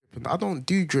I don't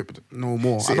do drip no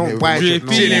more. Sitting I here don't buy with drip no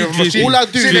more. Drippy, All I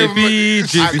do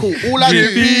is Drippy, cool. All I do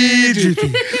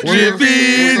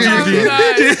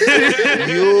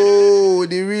yo,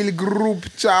 the real group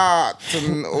chat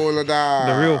and all of that.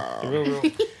 The real.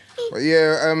 But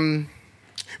yeah,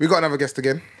 we got another guest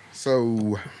again.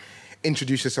 So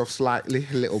introduce yourself slightly,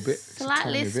 a little bit.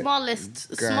 Slightly,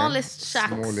 smallest Shaxx.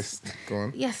 Smallest, go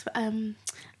on. Yes,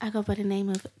 I go by the name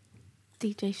of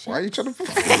DJ Shaxx. Why are you trying to...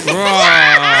 Trying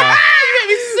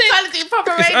to do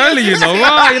proper radio. It's early, you know.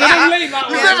 Right? You know, them late night.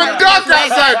 It's even dark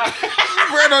outside.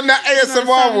 Putting on that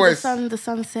ASMR voice. The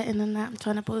sun setting and that. I'm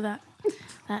trying to pull that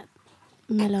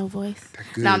mellow voice.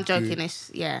 No, I'm joking.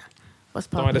 It's, yeah. What's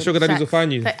poppin'? The sugar daddies will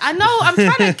find you. I know. I'm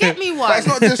trying to get me one. But it's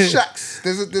not just Shaxx.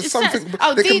 There's something.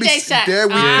 Oh, there DJ Shaxx. There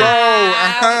we go.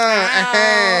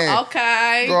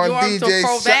 Okay. Go on, you want DJ to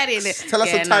throw that in Shaxx. it? Tell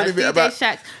us a tiny bit about DJ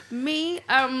Shaxx. Me,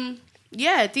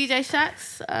 yeah, DJ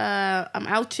Shaxx. I'm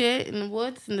out here in the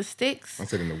woods, in the sticks. I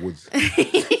said in the woods.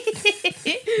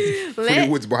 Fully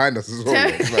woods behind us as well.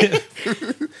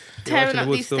 Tearing up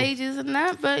these stages and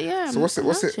that, but yeah. So what's it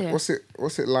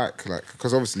like? Like,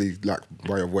 because obviously, like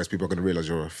by your voice, people are gonna realize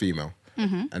you're a female,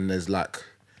 and there's like.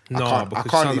 No, I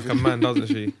because can't she sounds like a man, doesn't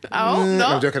she? Oh no!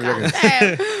 I'm joking.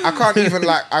 I can't even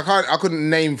I couldn't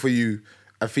name for you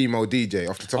a female DJ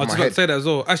off the top of my head. I was about to say that as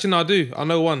well. Actually, no, I do. I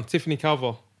know one, Tiffany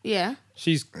Calver. Yeah.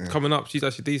 She's coming up. She's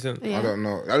actually decent. I don't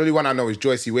know. The only one I know is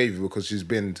Joycey Wavy because she's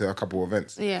been to a couple of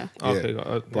events. Yeah. Okay.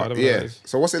 But yeah.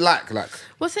 So what's it like?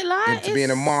 What's it like? To be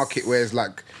in a market where it's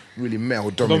like really male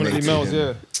dominated. Predominantly males,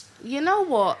 yeah. You know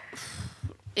what?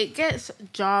 It gets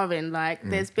jarring. Like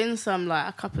there's been some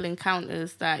a couple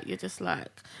encounters that you're just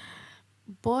like,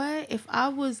 boy, if I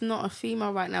was not a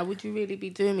female right now, would you really be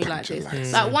doing me like this?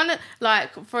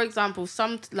 For example,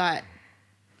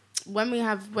 when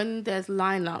there's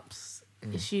lineups,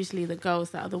 it's usually the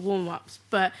girls that are the warm-ups.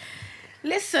 But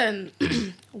listen,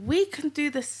 we can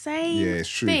do the same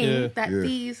thing that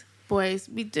these boys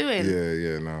be doing.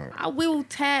 No. We will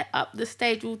tear up the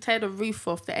stage, we'll tear the roof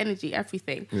off, the energy,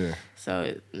 everything. Yeah.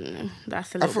 So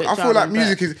that's a little bit I feel like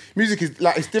music is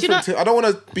like, it's different you know, I don't want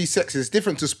to be sexist, it's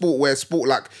different to sport where sport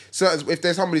like certain, if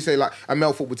there's somebody say like a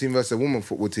male football team versus a woman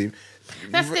football team,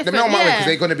 that's the different, male might win because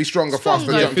they're going to be stronger,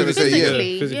 faster.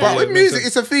 Physically. But with music,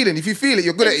 it's a feeling. If you feel it,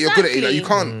 you're good at it. You're good at it. Like, you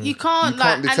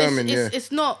can't determine. And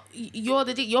it's not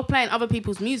you're playing other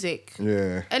people's music.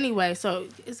 Yeah. Anyway, so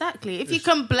exactly, if you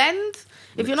can blend,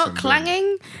 if you're not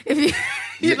clanging, if you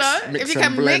if you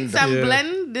can mix and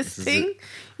blend this thing,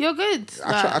 you're good.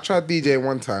 I tried DJing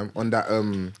one time on that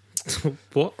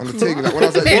what? on the thing like when I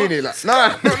was at uni, like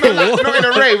not in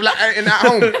a rave, like in at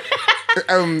home.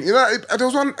 There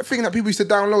was one thing that people used to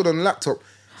download on the laptop.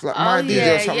 It's like my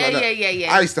DJ or something like that.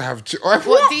 Yeah. I used to have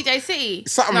what DJ City?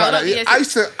 Something like that. Yeah. I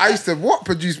used to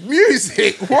produce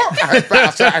music. What? I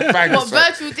banged what,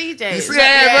 virtual DJs?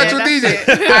 Yeah, virtual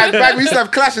DJ. We used to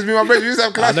have clashes. Me and my friends, we used to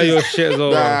have clashes. I know your shit as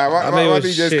well. My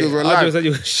DJ skills were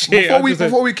live. Shit.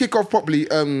 Before we kick off properly,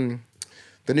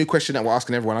 the new question that we're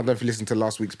asking everyone, I don't know if you listened to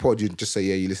last week's pod, you just say,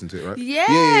 you listened to it, right? Yeah,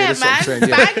 that's man, what I'm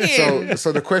saying. banging.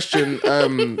 So the question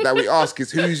that we ask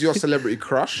is, who's your celebrity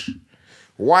crush?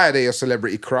 Why are they your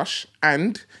celebrity crush?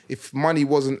 And if money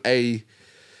wasn't an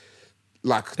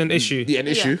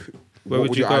issue, where what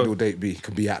would your you go? ideal date be?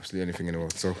 Could be absolutely anything in the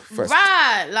world. So first,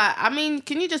 right,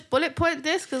 can you just bullet point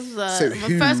this? Because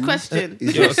my first question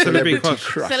is your celebrity crush?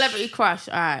 Celebrity crush.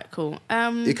 All right, cool.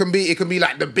 It can be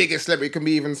like the biggest celebrity. It can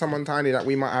be even someone tiny that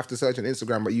we might have to search on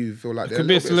Instagram, but you feel like it could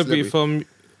be a celebrity from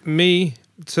me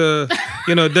to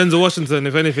Denzel Washington,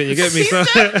 if anything, you get me. So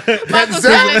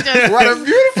what a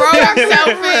beautiful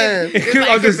man.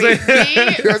 I'm just saying.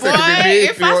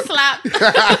 If I slap.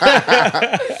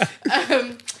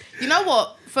 You know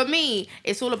what? For me,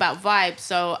 it's all about vibes.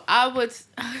 So I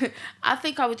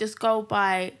think I would just go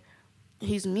by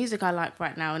whose music I like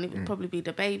right now, and it would probably be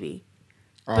The Baby.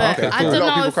 Oh, but okay, cool. I don't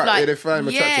know if they find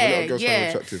him attractive. A lot of girls find him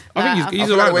attractive. I think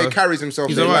he's alright. The way he carries himself.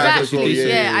 He's alright.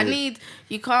 Exactly.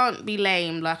 You can't be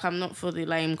lame. Like, I'm not for the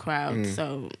lame crowd.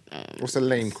 So what's a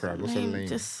lame crowd? What's lame, a lame?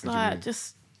 Just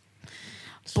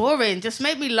boring. Just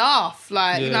make me laugh.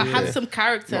 Like, have some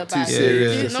character not about too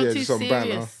serious. Not too serious.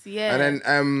 Banter. Yeah. And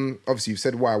then obviously you've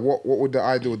said why. What would the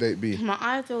ideal date be? My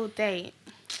ideal date.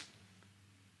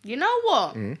 You know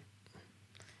what?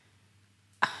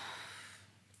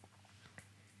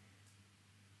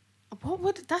 what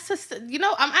would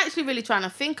I'm actually really trying to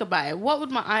think about it. What would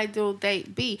my ideal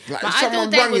date be? Like, My if ideal someone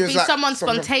date rang you, would it's be like someone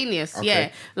someone- spontaneous. Okay.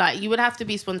 Yeah, like you would have to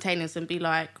be spontaneous and be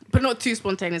like, but not too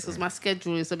spontaneous because my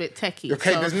schedule is a bit techie.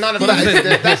 Okay, so. there's none of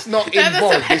that. That's not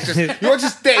involved. It's just you're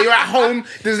just there. You're at home.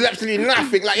 There's absolutely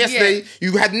nothing. Like yesterday,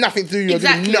 you had nothing to do. You're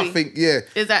Exactly. doing nothing. Yeah,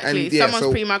 Exactly. And, yeah,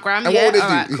 Someone's pre-magram. And Yeah, what would all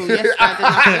they right, do? cool. Yes, I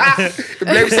did nothing.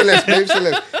 Blame Celeste. Blame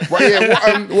Celeste. But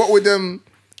yeah, what would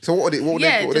So what would it? What would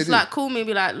Yeah, they? What just would they do? like call me,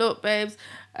 be like, look, babes,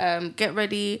 get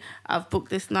ready. I've booked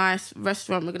this nice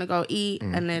restaurant. We're gonna go eat,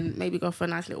 and then maybe go for a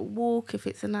nice little walk if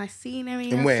it's a nice scenery.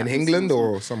 In where? In England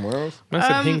or somewhere else? I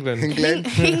said England. England.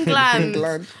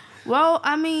 England. Well,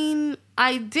 I mean,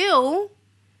 ideal.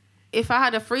 If I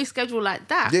had a free schedule like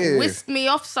that, Yeah. whisk me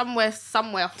off somewhere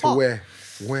hot. To where?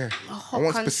 Where? hot I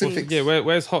want country. specifics. Yeah,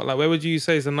 where's hot? Like, where would you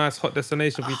say is a nice hot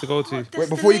destination for you to go to? Wait,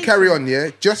 before you carry on, yeah,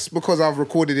 just because I've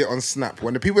recorded it on Snap,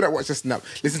 when the people that watch the Snap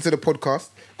listen to the podcast,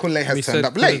 Kunle has We turned said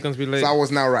up Kunle's late. gonna be late. So I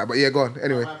was now right. But yeah, go on.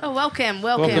 Anyway. Oh, welcome.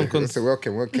 Welcome, Kun. So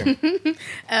welcome.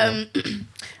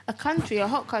 A country, a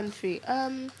hot country.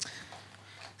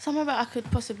 Somewhere that I could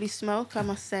possibly smoke, I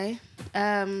must say.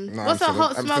 What's a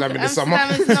hot smoke? Amsterdam in the summer.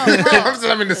 Amsterdam is not hot.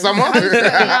 Amsterdam in the summer.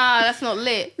 Nah, that's not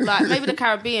lit. Like maybe the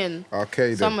Caribbean. Okay,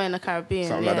 then. Somewhere in the Caribbean.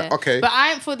 Something yeah. like that. Okay. But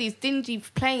I ain't for these dingy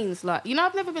planes. Like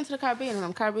I've never been to the Caribbean, and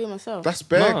I'm Caribbean myself. That's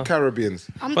bare No. Caribbeans.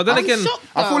 But then again, shocked,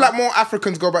 I feel though. like more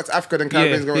Africans go back to Africa than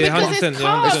Caribbeans go back yeah, to because 100%, it's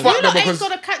yeah, cold. 100%. You Fuck lot them, ain't because-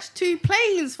 got to catch 2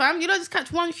 planes, fam. You don't just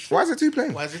catch one. Why is it 2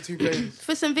 planes? Why is it 2 planes?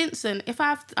 For St. Vincent, if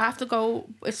I have to go,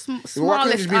 it's Why can't you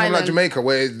smallest just be from like island. Jamaica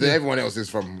where everyone else is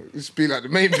from? Just be like the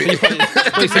main bit.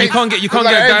 wait, so you can't get Like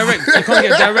direct. You can't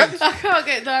get direct. I can't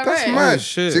get direct. That's mad. Oh,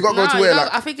 shit. So you got to go No, to you where know,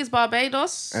 like... I think it's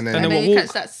Barbados, And then And then you what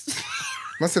catch that.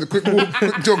 I said a quick walk,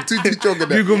 quick jog, 2 jog in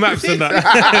there. Google Maps and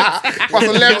that. Bus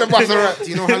a left and bus a right. Do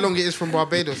you know how long it is from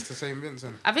Barbados to St.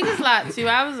 Vincent? I think it's like 2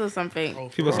 hours or something.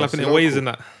 People slapping it's their ways local. in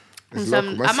that. It's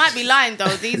Some- local. I might be lying though.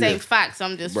 These ain't facts.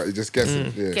 I'm just But you're just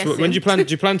guessing. Yeah. guessing. When do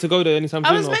you plan to go there anytime I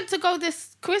soon? was or- meant to go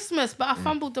this Christmas, but I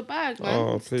fumbled the bag, man.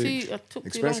 Oh, It's please. it took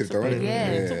Expensive too though, long isn't to it? Yeah,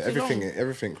 it took too long.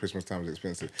 Everything Christmas time is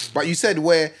expensive. But you said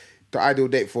where the ideal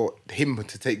date for him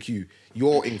to take you,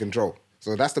 you're in control.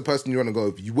 So that's the person you want to go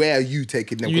with. Where are you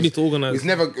taking them? You 'Cause need to organise. It's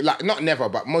never, like, not never,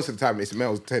 but most of the time it's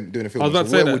males doing the film. I was about to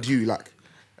so say where that. would you like?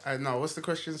 No, what's the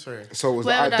question? Sorry. So it was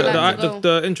Where would the I ideal like date. to go?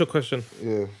 The intro question.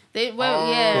 Yeah.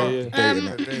 yeah.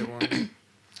 Dating.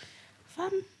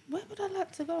 Fam, where would I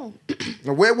like to go?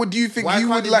 Now, where would you think Why you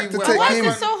can't would like you- to why take is him?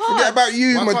 it so hard? Forget about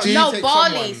you, Why my can't G. you No, take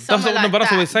Bali. someone. Somewhere like but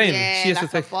that's what we're that. saying. Yeah, She has to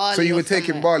like take- a Bali So you or would take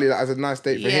him somewhere. Bali like, as a nice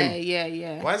date for Yeah, him?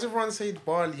 yeah. Why does everyone say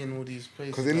Bali and all these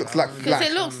places? Because it looks like Because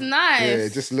it looks nice. Yeah,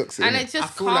 it just looks it. and innit? it's I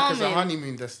just feel like it's a calming.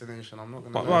 honeymoon destination. I'm not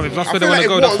gonna. But lie. well, if that's I where they feel want like to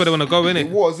go, it that's was. where they want to go, It innit?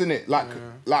 was, innit? Like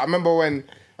I remember when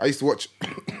I used to watch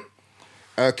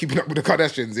Keeping Up with the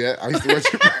Kardashians, yeah? I used to watch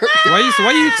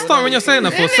Why you start when you're saying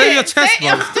that for? Say your chest, Say-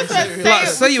 I bro. was just about to Like,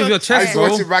 say it with your I chest, used to bro.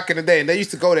 watch it back in the day, and they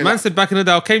used to go there. Man like, said back in the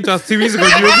day, I came to us 2 weeks ago.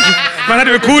 Man had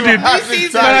it recorded. Man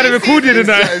had it recorded in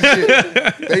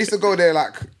that. They used to go there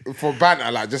like for banter,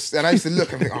 like just, and I used to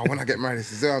look and think, oh, when I get married,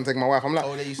 this is it. I'm taking my wife. I'm like,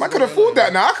 they used man, I to could go afford there,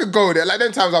 that now. I could go there. Like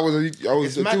them times I was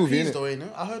It's a mad juvie, fees innit? though, ain't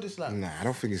it? I heard it's like. Nah, I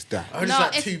don't think it's that. I heard No, it's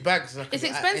like it's- 2 bags. Like, It's at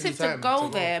expensive any to time go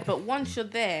there, but once you're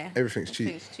there, Everything's cheap.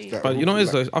 everything's cheap. Like, But you know what it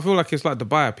is though? I feel like it's like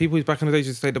Dubai. People back in the day used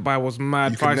to say Dubai was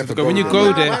mad You could prices never to go. go When you there.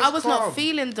 go No, there, I was not calm.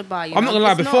 feeling Dubai. You I'm know? not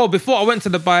gonna lie. It's Before I went to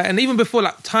Dubai, and even before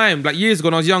like time, like years ago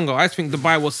when I was younger, I just think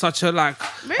Dubai was such a like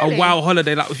Really? a wow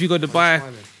holiday. Like if you go to Dubai,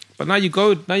 but now you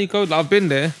go. Like, I've been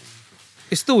there.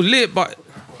 It's still lit, but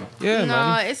yeah, No,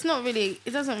 man. it's not really.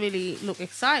 It doesn't really look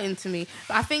exciting to me.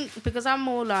 But I think because I'm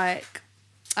more like,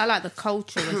 I like the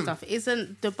culture and stuff.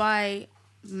 Isn't Dubai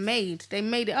made? They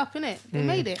made it up, innit? They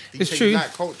made it. It's You true.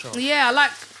 Like culture. Yeah, I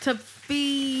like to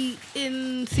see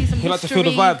some You like to history. feel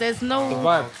the vibe. There's no. The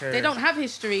vibe. Okay. They don't have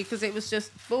history because it was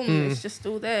just boom. It's just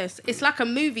all there. It's like a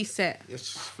movie set.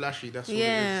 It's just flashy. That's what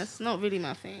Yeah, it is. it's not really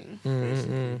my thing.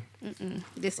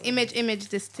 This image,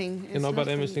 this thing. You know about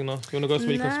the image thing now. You wanna go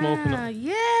somewhere you can smoke and that?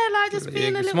 Yeah, like just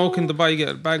being a little. Smoke in Dubai, you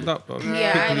get bagged up, bro.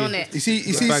 Yeah, I ain't on it. You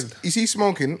see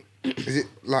smoking, is it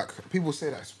like, people say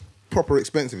that's proper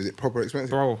expensive. Is it proper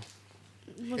expensive? Bro,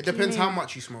 It depends how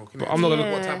much you smoke. innit? I'm not gonna.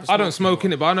 Yeah. What type of I don't smoke smoke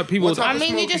in it, but I know people. What type I of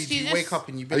mean, you smoke just- do you you just- wake up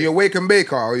and you Are you a wake and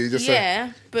baker, or are you just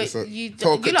Yeah, but just a you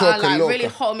talker- you lot are talker like loca? really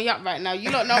hotting me up right now. You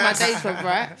don't know my day job,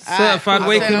 right? Certified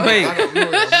wake and bake.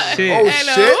 Shit. Oh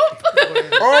Hello? shit!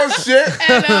 Oh shit!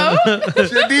 Hello.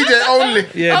 Shit, DJ only.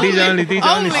 Yeah, DJ only.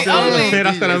 Only. Yeah,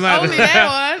 that's kind of mad. Only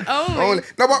that one. Only. Only.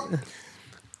 No,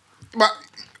 but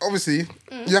obviously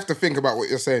you have to think about what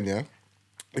you're saying. Yeah,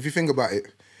 if you think about it,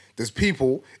 there's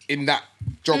people in that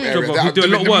job area Job, that who are do a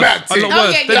doing lot the worse. mad A thing. lot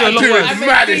worse. yeah, They do a lot Doing worse. the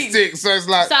maddest thing. So it's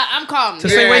like, So I'm calm. To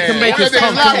say wake and bake yeah, is yeah,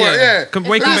 calm. yeah, yeah.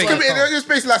 Wake and It's bake. just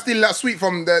basically like stealing that sweet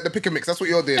from the pick and mix. That's what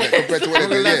you're doing like, compared to what they're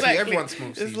doing. Yeah. Exactly. Everyone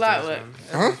smokes It's these like days, what- man.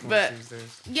 Everyone smokes But these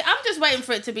days. yeah, I'm just waiting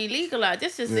for it to be legalized.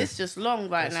 It's just long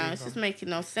right now. It's just making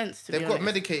no sense to They've be got honest.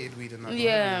 medicated weed and that.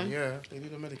 Yeah. haven't they? Yeah, they do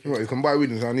the medicated. What, you can buy weed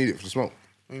and say, I need it for the smoke.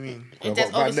 What do you mean? I've There's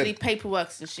got bad obviously leg. paperwork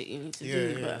and shit you need to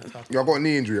do. Yeah, But Yeah, I got a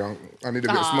knee injury. I need a bit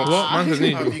of smoke. What? Man's a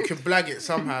knee. You can blag it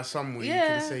somehow, some way. Yeah,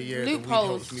 You can say, yeah, the weed loopholes.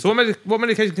 helps me. So what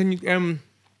medication can you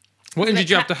what injury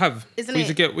do you have to have Isn't for you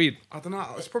to it- get weed? I don't know.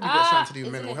 It's probably got something to do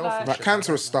with isn't mental it health. like- and Like shit.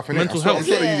 cancerous stuff, innit? Mental I swear- health.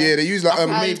 Yeah, they use like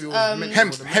Maybe it was mental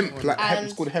hemp, for the hemp, mental like health. hemp.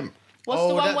 It's called hemp. what's Oh,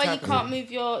 the one that where you type of can't thing.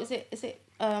 move your? Is it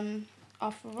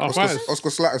arthritis? Arthritis. Oscar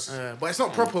Slatters. But it's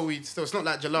not proper weed still. It's not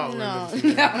like gelato. No.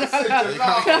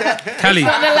 Cali.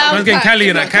 allowed Man's getting pack. Cali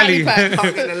in It's that not Cali. pack.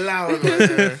 Can't get the loud.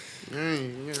 You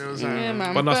know what I'm saying? Yeah,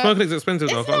 man. But no, smoking is expensive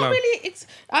though. I It's can't not lie. really.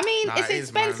 I mean, Nah, it's it is,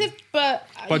 expensive, but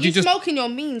But you you just- smoke in your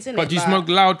means, innit? But do you Like- smoke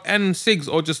loud and cigs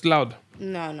or just loud?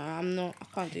 No, I'm not. I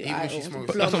can't do Even that. if she at all.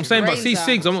 smokes- That's what I'm saying. But see, Brains out.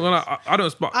 cigs, I'm not gonna. I don't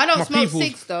smoke. I don't my smoke peoples,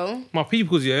 cigs though. My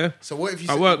peoples, yeah, So what if you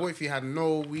At said, work. what if you had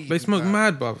no weed? they smoke like,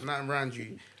 mad, bruv. Nothing around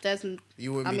you. There's.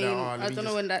 You wouldn't I be mean, like, oh, let I me don't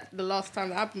know just- when the last time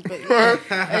that happened, but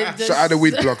it just, Shout out the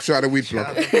weed block. Shout out the weed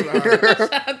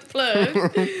block.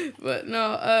 plug. But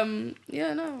no,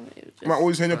 yeah, no. It was just, Mate,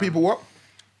 always saying your people what?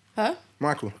 huh?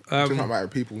 Michael. Talking about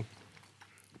people.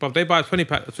 But they buy 20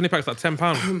 pack. 20 packs like £10,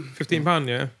 £15,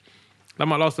 yeah. That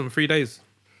might last them 3 days.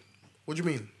 What do you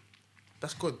mean?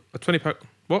 That's good. A 20 pack.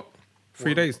 What?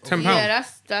 3 days. £10. Yeah,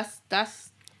 that's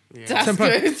Yeah. that's £10.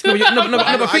 good. No, but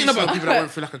I think used to know about. people that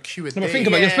went through like a queue a No, but day. think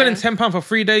about it. You're Yeah. spending £10 for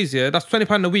 3 days, yeah. That's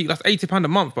 £20 a week. That's £80 a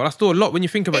month, but that's still a lot when you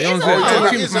think about it. You know It what I'm is a saying?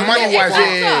 lot. It is a Money lot, wise, but-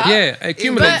 yeah. Yeah, it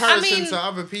accumulates. But, I comparison mean, to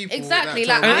other people. Exactly.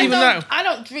 that Like time- And even that- I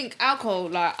don't drink alcohol.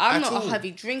 Like I'm At not all. a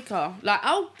heavy drinker. Like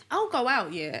I'll go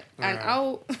out, yeah, and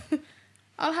I'll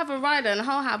I'll have a rider and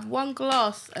I'll have one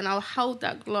glass and I'll hold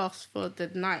that glass for the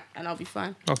night and I'll be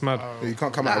fine. That's mad. You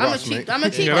can't come Like, out of us, mate. I'm a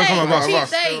cheap Yeah, don't day. come I'm out a of cheap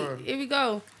us. day. Sure. Here we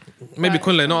go. Maybe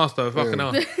Kunle, not us though. Fucking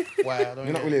hell. Wow, I don't You're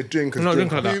know. not really a drinker's I'm not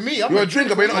drinking drinker. like Who, that. me? I'm You're a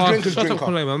drinker, but you're not a drinker's Shut up, drinker.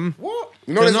 Kunle, man. What?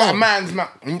 You know, there's like a No. man's man.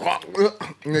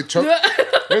 And they choke.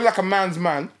 There's like a man's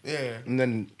man, Yeah. and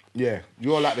then yeah,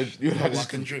 you're like I just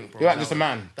can drink, bro. you're like just a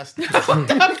man. That's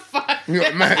You're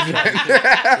a man.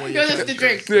 You're just a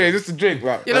drink. Yeah, just a drink.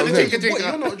 Like, You're not that's a it. drinker. What,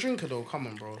 you're not a drinker though. Come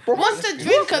on, bro. What's the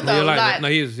drinker though? You're Like, lying. No,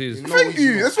 he is. Thank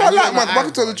you. That's what I And like, you're man. not Back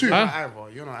to tell the either. truth. You're not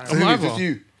either. You're not either. I'm Who not is either. just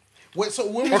you? Wait,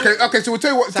 so when was Okay, so we'll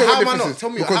tell you what. So Tell you how what am I the not? difference is. Tell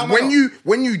me, Because how am I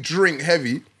when you drink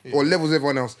heavy or levels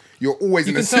everyone else, you're always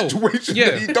in a can tell. situation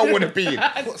Yeah. that you don't want to be in.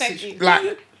 thank you.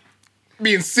 Like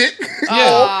being sick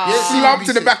Yeah. or slumped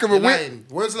to the back of a You're whip. lying.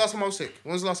 When's the last time I was sick?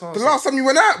 When's the last time I was The last time you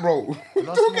went out, bro. What are you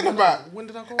Last time talking I went about? out. When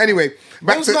did I go? Anyway,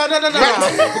 back No, to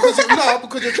no,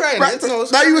 because you're trying. Back it. to- No,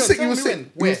 no, you were tell sick, me you were when. sick, you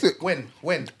were Where? sick.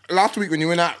 When? last week when you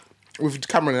went out with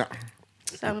Cameron and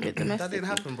that. Sound a bit That domestic. didn't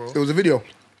happen, bro. There was a video.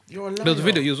 You're a liar. There was a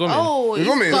video. You was on me. Oh, It he's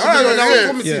was on me. got- Ah, No, that was yeah.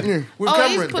 vomiting. Yeah. With oh,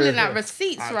 Cameron. he's pulling out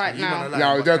receipts right you man are now.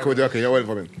 lying. No, joking. I went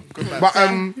for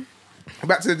him. But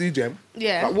back to the DJ.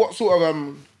 Yeah. Like, what sort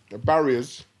of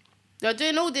barriers? You're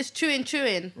doing all this chewing.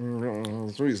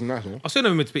 Sweets and that. I still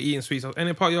never meant to be eating sweets.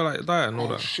 Any part of your like diet and all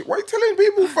that. Shit, why are you telling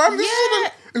people, fam? This is Yeah.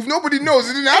 what if nobody knows,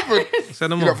 it didn't happen. Say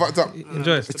no You more. got fucked up.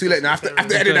 Enjoy. It's too late now. I have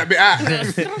to edit that bit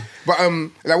out. But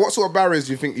like, what sort of barriers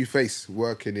do you think you face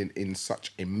working in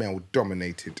such a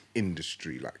male-dominated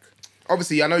industry? Like,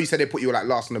 obviously, I know you said they put you like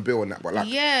last on the bill and that, but like,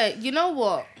 Yeah, you know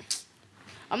what?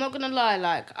 I'm not gonna lie.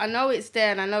 Like, I know it's there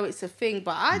and I know it's a thing,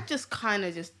 but I just kind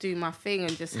of just do my thing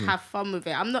and just have fun with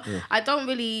it. I'm not. I don't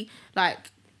really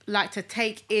like to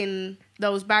take in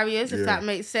those barriers, if Yeah. that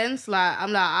makes sense. Like,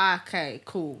 I'm like, okay,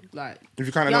 cool. Like, if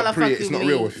you kind of y'all not are pre it, fucking it's not me.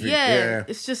 real. If you, Yeah,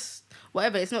 it's just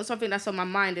whatever. It's not something that's on my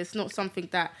mind. It's not something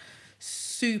that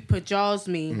super jars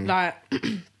me. Like,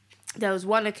 there was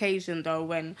one occasion though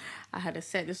when I had a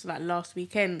set. This was like last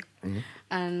weekend,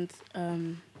 and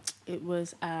it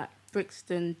was at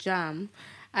Brixton Jam,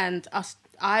 and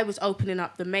I was opening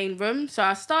up the main room. So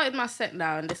I started my set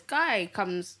now, and this guy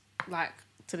comes like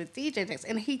to the DJ next,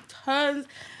 and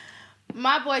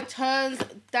my boy turns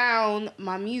down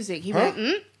my music. He went,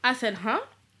 I said, huh?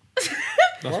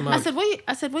 That's I mad. said,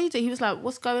 what you do? He was like,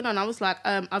 what's going on? I was like,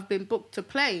 I've been booked to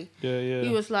play. Yeah. He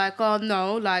was like, oh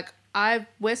no, like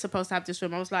we're supposed to have this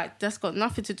room. I was like, that's got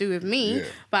nothing to do with me, Yeah.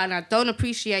 but I don't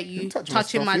appreciate you touching my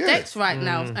touching stuff, my yeah. decks right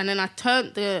now. And then I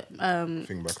turned the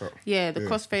thing back up. the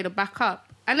crossfader back up,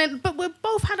 And then, but we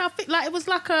both had our like it was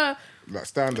like a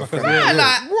stand up.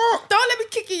 like what? Don't let me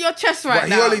kick you in your chest right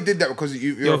now. He only did that because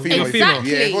you're a female.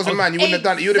 Exactly. Yeah, if it wasn't a man, you wouldn't have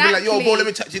done it. You would have been like, yo, bro, let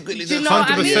me touch you quickly. Do you know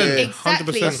what I mean? 100%.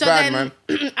 Exactly. 100%. So bad,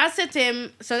 then I said to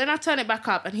him, so then I turned it back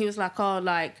up and he was like, oh,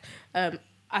 like,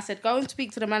 I said, go and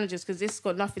speak to the managers because this has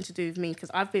got nothing to do with me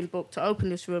because I've been booked to open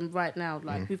this room right now.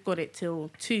 Like, we've got it till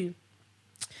 2.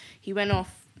 He went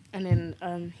off and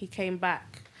then he came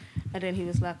back and then he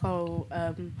was like, oh,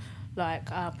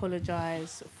 like, I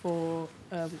apologise for...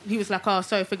 he was like, oh,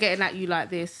 sorry for getting at you like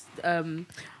this. There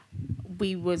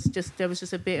was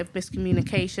just a bit of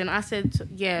miscommunication. I said,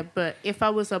 yeah, but if I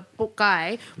was a book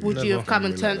guy, would you have come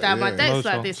and turned down my dates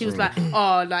like this? He was like,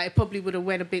 oh, like it probably would have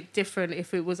went a bit different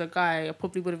if it was a guy. I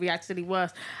probably would have reacted any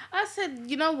worse. I said,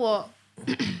 you know what?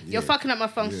 You're fucking up my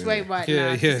feng shui right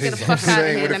now. Just get the fuck out of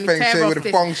here. Let me tear off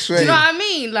this. Do you know what I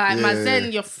mean? Like my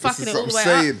zen, you're fucking it all the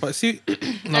way up. But see,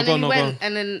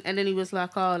 and then he was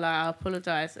like, oh, like I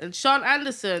apologise. And Sean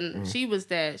Anderson, she was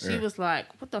there. She was like,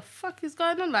 what the fuck is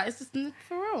going on? Like, is this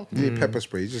for real? You need pepper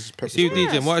spray. Just pepper see, spray.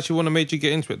 DJ, what actually want to make you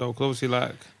get into it though? Because obviously,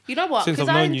 like, you know what? Since Because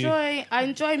I've I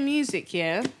enjoy music,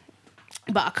 yeah,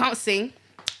 but I can't sing,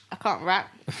 I can't rap,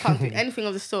 I can't do anything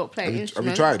of the sort. Play an instrument.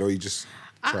 Have you tried or you just?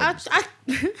 We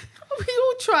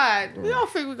all tried. We all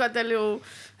think we got that little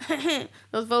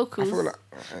those vocals.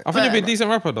 I think you'd be a decent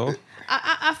rapper though.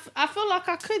 I feel like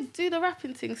I could do the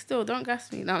rapping thing still. Don't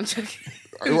gas me. No, I'm joking.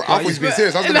 I thought you'd be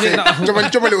serious. I was going to say,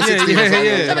 jump a little 16 or something.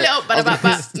 Yeah. Jump a little, but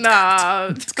no,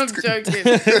 I'm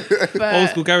joking. But, Old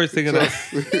school garage thing and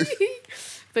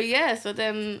but yeah, so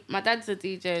then my dad's a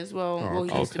DJ as well. Well,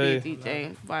 he used to be a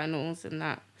DJ, vinyls and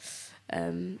that.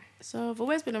 So I've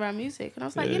always been around music. And I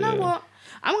was like, you know what?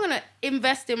 I'm going to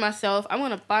invest in myself. I'm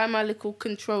going to buy my little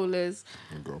controllers.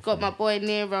 Got my boy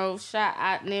Nero. Shout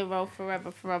out Nero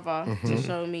forever to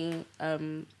show me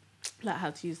like how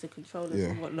to use the controllers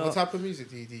and whatnot. What type of music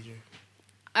do you DJ?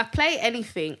 I play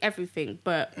anything, everything,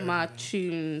 but my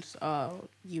tunes are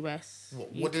US,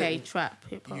 UK, trap,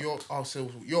 hip-hop.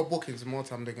 So your bookings, more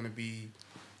time, they're going to be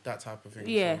that type of thing?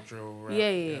 Yeah. So drill, rap.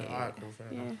 Yeah. All right, cool, fair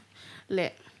enough.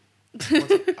 Lit.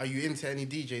 Are you into any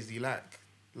DJs do you like?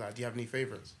 Like, do you have any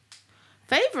favourites?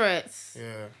 Favourites?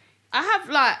 Yeah. I have,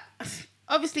 like...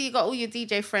 Obviously, you got all your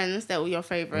DJ friends. They're all your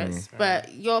favourites. But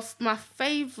my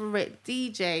favourite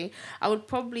DJ, I would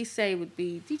probably say would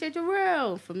be DJ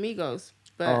Jarrell from Migos.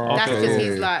 But that's because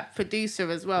he's, like, producer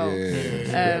as well.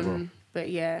 But,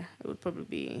 yeah, it would probably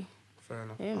be... Fair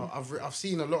enough. him. I've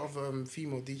seen a lot of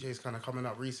female DJs kind of coming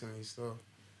up recently, so...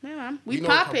 Yeah, man. We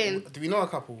popping. Do we know a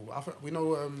couple? We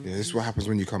know... this is what happens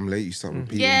when you come late. You start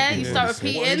repeating. Yeah, you start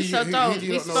repeating, so don't.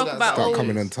 We spoke about all... Start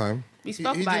coming on time. We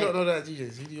spoke Who about do you it. not know that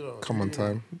DJs? Who do you not? Come on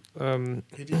time. Who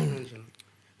did you mention?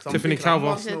 Tiffany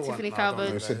Calver. Tiffany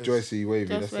Calver. I said Joycey Wavy.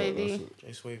 Joyce Wavy.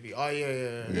 Joyce Wavy. Oh,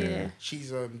 yeah. Yeah.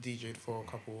 She's DJ'd for a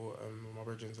couple of my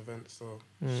brethren's events, so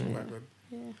she's quite good.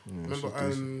 Yeah. Remember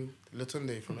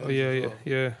Latunde from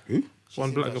Yeah. Who?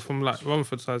 One black girl from like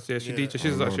Romford side, she's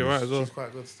she's actually right as well. She's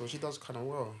quite good still. She does kind of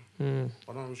well. I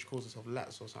don't know if she calls herself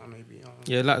Lats or something, maybe.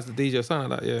 Yeah, Lats the DJ, something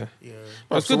like that, yeah.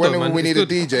 But it's So good though, whenever man. we It's need a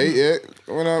good. DJ,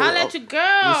 Holla at your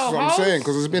girl. This is what I'm saying,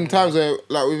 because there's been times where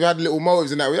like we've had little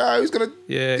motives and that. Who's gonna do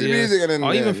music? And then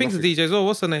even think the DJ as well.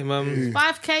 What's her name?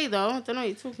 5K though. I don't know what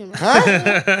you're talking about.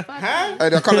 Huh? I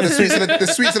can't let the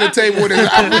sweets on the table. There's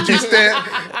apple juice there.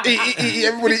 Eat,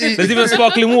 everybody eat. There's even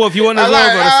sparkling water if you want as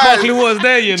well, bro. The sparkling water's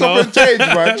there, you know. Chop and change,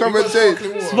 man. Chop and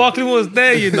change. Sparkling water's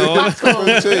there, you know. Chop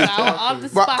and change.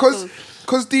 But But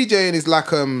because DJing is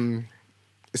like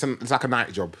it's like a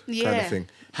night job kind of thing.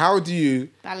 How do you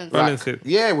balance it?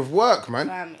 Yeah, with work,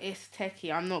 man. It's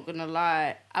techie. I'm not gonna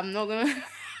lie.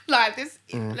 Like this.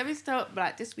 Let me start.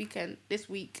 Like this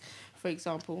week, for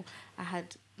example, I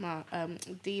had my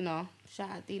Dina. Shout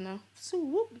out Dina.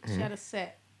 She had a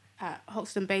set at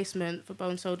Hoxton Basement for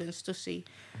Bone Soda and Stussy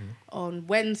on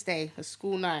Wednesday, a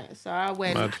school night. So I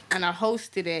went and I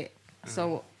hosted it.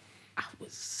 So I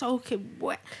was soaking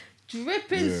wet,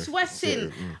 dripping,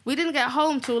 sweating. We didn't get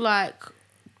home till like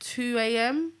 2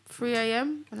 a.m., 3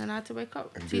 a.m. and then I had to wake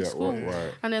up, teach school.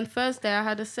 And then Thursday I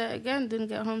had a set again, didn't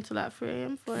get home till like 3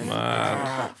 a.m., 4 a.m.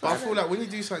 But I feel like when you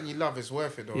do something you love, it's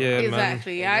worth it though. Yeah,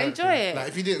 exactly. man. I enjoy it. Like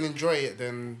if you didn't enjoy it,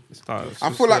 then...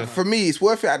 I feel like for me, it's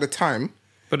worth it at the time.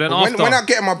 But then when I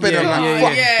get in my bed, I'm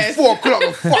like, fuck, 4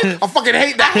 o'clock, fuck, I fucking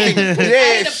hate that thing.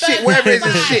 Yeah, shit, whatever it is,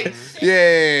 it's shit.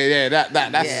 Yeah,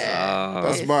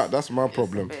 that's my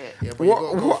problem. Yeah, but you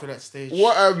gotta go through that stage.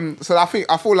 So I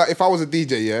feel like if I was a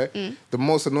DJ, the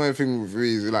most annoying thing with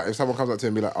me is like if someone comes up to me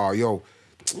and be like, oh, yo,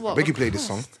 I beg you play this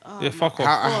song. Fuck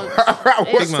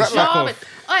off. What's that like?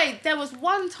 Hey, there was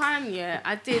one time,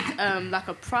 I did like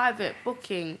a private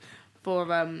booking for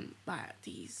like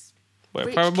these. But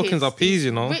Rich private bookings kids, are peas,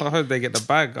 you know. rich- I heard they get the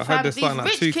bag. I heard they're starting at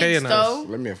these 2K rich kids, and that. though,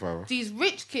 Let me a fiver. these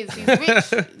rich kids,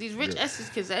 these rich Essex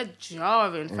kids, they're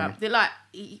jarring, fam. They're like,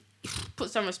 put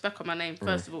some respect on my name,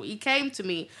 first of all. He came to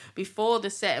me before the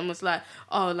set and was like,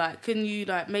 oh, like, can you,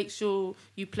 like, make sure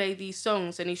you play these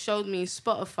songs? And he showed me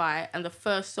Spotify, and the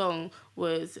first song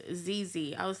was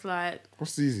ZZ. I was like...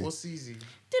 What's easy? What's easy?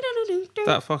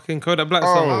 That fucking Kodak Black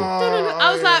song.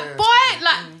 I was like, boy,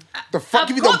 like... The fuck I've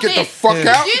if you don't got get the this. fuck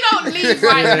out? You don't leave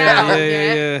right now,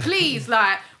 yeah. Please,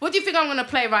 like, what do you think I'm gonna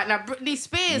play right now? Britney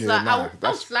Spears, Yeah, like, nah,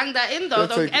 I'll slang that in though.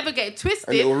 Let's Don't take ever get it twisted.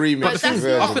 a little remix But that's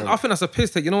version. not. I think that's a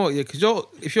piss take. You know what? Yeah, because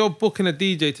if you're booking a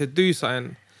DJ to do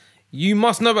something, you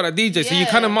must know about that DJ. So you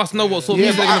Yeah. kind of must know what sort of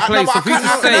Yeah, music but they're gonna I- play. no, So but if you I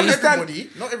just can't say, understand.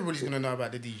 Not everybody's gonna know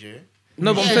about the DJ.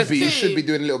 no, but I'm Yeah, saying, You should be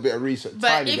doing a little bit of research. But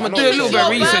tiny if bit. I but know do a it's little your bit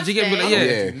of your research. You get, birthday.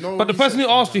 yeah. Yeah. But the person who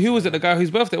asked you, who was it? The guy whose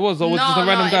birthday it was, or was it just a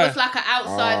random It guy? was like an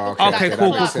outside. Oh, booking, okay, like,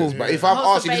 cool, a cool, club. cool. But if I've Host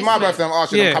asked the you, it's my basement. birthday, I'm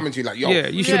asking, Yeah. I'm coming to you like, yo. Yeah,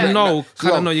 you should Yeah. know.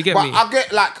 Kind of know. You get but me? I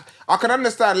get like, I can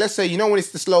understand, let's say, you know when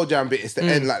it's the slow jam bit, it's the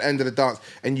end, like end of the dance,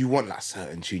 and you want like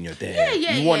certain tune you're there.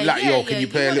 Yeah, You want like, yeah, yo, can yeah. you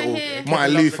play a You little wanna hear- Martin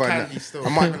Kevin loves Luther the and candy still.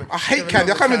 that? I hate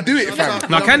candy, I can't even do it,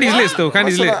 fam. No, Candy's lit still.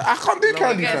 Candy's lit. I can't do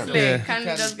candy, Gets fam. lit. Yeah. Candy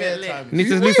does get lit. You need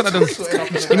to loosen up them.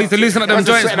 You need to loosen up them I'm just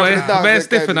joints, setting up boy. the dance, Bare yeah,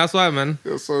 stiffing. Candy. That's why, man.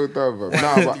 You're so dumb,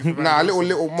 man. Nah, a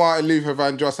little Martin Luther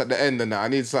Van Joss at the end and that. I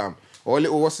need something. Or a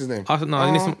little, what's his name? No,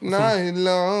 you need some. Night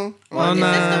long. Oh, Is this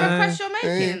the no. request you're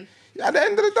making? At the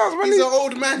end of the dance, man. He's an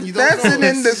old man. You don't Dancing know.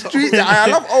 in the street. I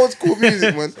love old school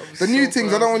music, man. The new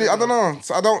things, I don't know.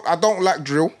 So I don't like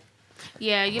drill.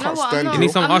 Yeah, you know Can't what? stand I'm You need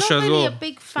not, some I'm Usher not as really well. a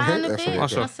big fan of That's it what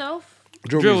Usher. myself.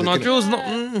 Drill, music, no, innit? drill's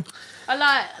not.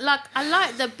 I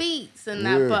like the beats and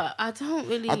that, Yeah. but I don't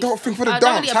really. I don't think for the I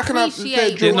don't dance. really How can I appreciate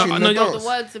play drill Yeah, tune no, in the no, what dance? the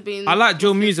words have been. I like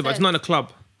drill what's been music, but it's said. not in a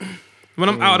club. When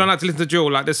I'm out, I don't like to listen to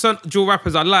drill. Like there's certain drill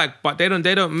rappers I like, but they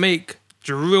don't make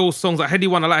drill songs. Like Heady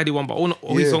One, I like Heady One, but all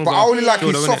his Yeah, songs but I are only like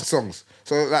drill, his though, soft innit? songs.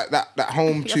 So like that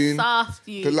home You're tune. soft,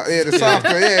 you. The soft.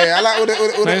 Yeah, I like all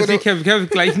the Man, see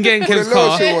Kev, like you can get in Kev's the little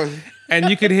car shit ones. and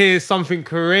you could hear something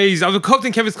crazy. I've copped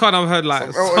in Kevin's car and I've heard like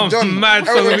Elton some John. mad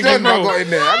song. Elton I'm thinking, John I bro, got in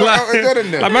there. I got Elton John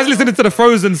in there. like man's listening to the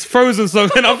Frozen song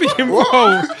and I'm thinking, bro,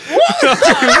 I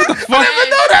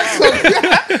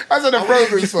said the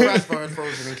Frozen song. That's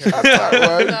Frozen and Kevin. That's that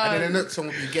word. And then the next song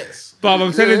would be Gets. Bob,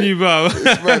 I'm telling you, bro.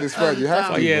 It's mad. You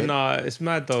have Oh, to. yeah, man. nah, it's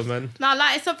mad though, man. No,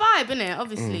 like it's a vibe, innit?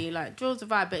 Obviously, like drill's a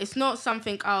vibe, but it's not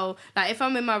something. Like if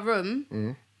I'm in my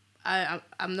room,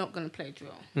 I'm not gonna play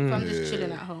drill. If I'm just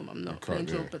chilling at home, I'm not playing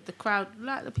drill. yeah. But the crowd,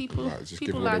 like the people, Like, just give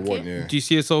people them what like they want, it. yeah. Do you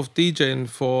see yourself DJing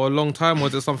for a long time, or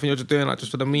is it something you're just doing like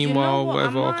just for the You know meanwhile, what?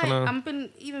 whatever? Kind of. I've been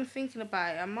even thinking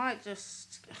about it. I might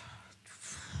just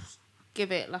give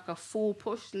it like a full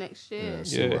push next year. Yeah,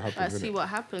 see Yeah. what happens. See innit? what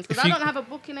happens. If Because I you- don't have a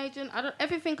booking agent.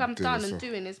 Everything I'm Do done yourself. and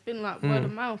doing, it's been like word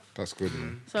of mouth. That's good,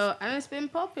 man. So and it's been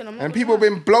popping. I'm not And gonna people have lie.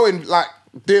 been blowing, like,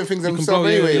 doing things can themselves blow,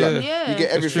 yeah, anyway. yeah. Like, Yeah. you get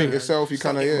That's everything true. yourself, you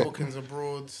kind of, yeah. Bookings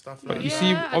abroad, stuff like you that. see,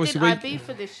 Yeah, obviously, I did wait- IB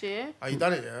for this year. Oh, you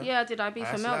done it, yeah? Yeah, I did IB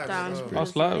for That's live as Meltdown. well.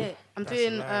 That's live. Yeah.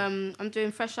 I'm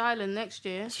doing Fresh Island next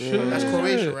year. That's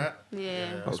Croatia, right?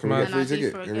 Yeah. Can we get a And free I do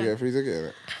ticket? for it, Can we yeah. get a free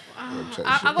ticket?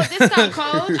 I got discount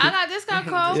code. I got discount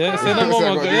code. Yeah, Come say no on. more, Say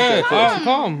my no guy. more, Yeah, yeah.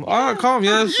 calm. All right, calm.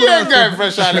 Yeah, You sure. ain't going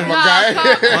Fresh Island, my Nah, guy.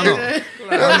 can't. You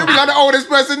be like the oldest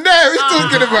person there. What you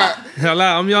talking about? Yeah, like,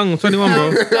 I'm young, I'm 21, bro.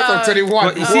 I'm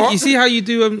 21. But you see how you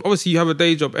do. Obviously, you have a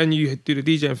day job and you do the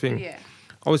DJing thing. Yeah.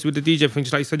 Obviously, with the DJ thing,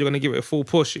 just like you said, you're gonna give it a full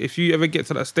push. If you ever get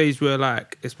to that stage where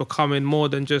like it's becoming more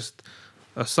than just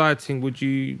a side thing, would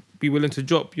you be willing to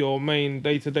drop your main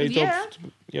day-to-day Yeah.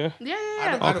 job? Yeah.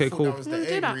 Yeah. Okay, thought cool. that was I'm gonna do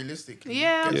the aim, that. realistically.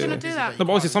 Yeah, I'm Get gonna some do business that. No,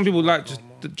 but obviously, you some can't people do like no just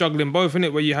more. juggling both,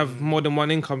 innit? Where you have more than one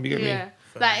income. You get Yeah. me?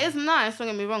 Like it's nice. Don't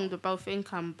get me wrong. They're both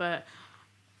income, but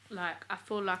like I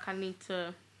feel like I need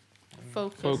to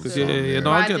focus. Yeah, and yeah. No,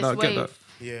 I ride get this that. I get that.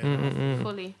 wave Yeah.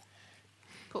 fully.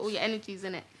 Put all your energies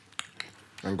in it.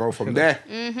 And go from there.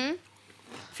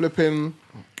 Flipping.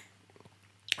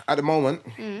 At the moment,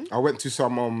 I went to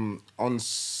some on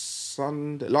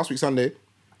Sunday, last week Sunday.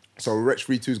 So Wretch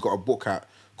 32's got a book out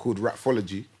called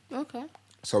Rapthology. Okay.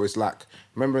 So it's like,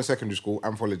 remember in secondary school,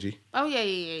 anthology. Oh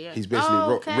yeah. He's basically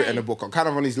okay. written a book on kind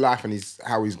of on his life and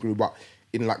how he's grew up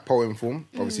in like poem form.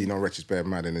 Obviously, you know, Wretch is bare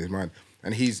mad in his mind.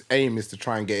 And his aim is to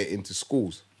try and get it into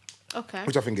schools, Okay.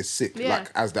 which I think is sick, Yeah.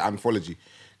 like as the anthology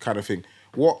kind of thing.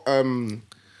 What,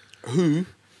 who,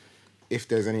 if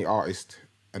there's any artist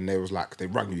and they was like, they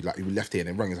rang you, like you left here and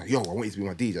they rang you, like, yo, I want you to be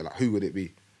my DJ, like who would it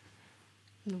be?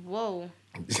 Whoa.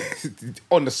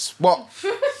 On the spot.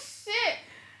 Shit.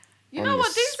 You On know the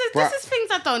what? This spot. is things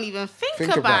I don't even think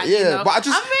Think about. yeah. You know? But I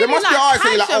just, I'm there really must be artists that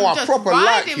you're like, casual, oh, I just proper like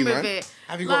riding you, with man. it.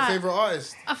 Have you got a favourite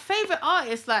artist? A favourite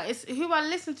artist, like, it's who I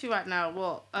listen to right now.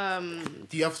 What?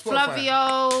 Do you have Spotify?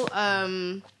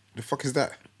 Flavio. The fuck is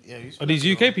that? Yeah, Are these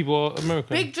UK people or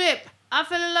American? Big Drip. I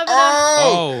fell in love with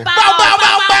Oh. them. Bow, bow,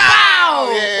 bow,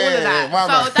 bow. Yeah, all of that.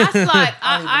 wow, So that's like,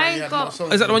 I ain't got...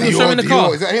 Is that the one you showing in the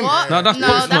car? Is that him? What? No, that's Pop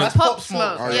Smoke. That's Pop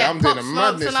Smoke. Oh, Yeah, I'm doing Pop a Smoke's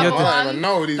madness. another I don't one. even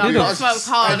know these No, people. Pop Smoke's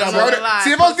hard. See, I'm not gonna lie.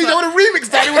 if I was DJ, I would have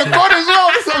remixed that. It would have gone as well.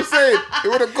 That's what I'm saying. It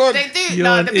would have gone. They do. You're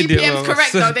No, an the idiot, BPM's bro.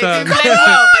 correct though. They Sit do play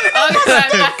well.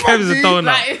 Kev's a donut.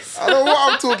 I don't know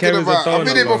what I'm talking Kevin's a about. I've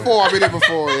been here donut,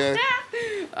 before, yeah.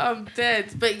 I'm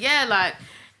dead. But yeah, like,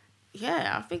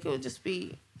 yeah, I think it would just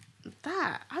be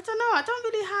that. I don't know. I don't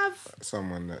really have...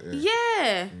 Someone that,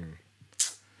 Yeah.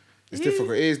 It's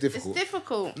difficult. It is difficult. It's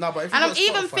difficult. No, but if you and got I'm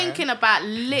even Spotify, thinking about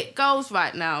lit girls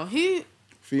right now. Who?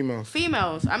 Females.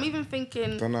 Females. I'm even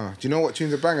thinking... Don't know. Do you know what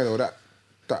tune's a banger though?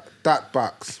 That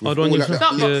box. Oh, the one you said?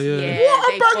 Stop Yeah, box. yeah.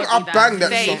 What? I bang that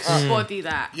They song. body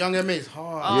that. Young M.A.'s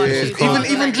hard. Oh, Yeah, she's even- hard.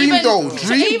 even Dream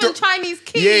Doll. Even Chinese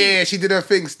Keys. Yeah, she did her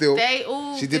thing still. They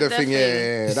all She did her thing,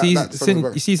 yeah. You That see, song was since,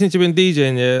 bang. you see, since you've been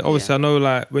DJing, yeah, obviously I know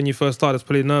like when you first started, it's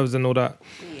probably nerves and all that.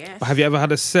 Yes. But have you ever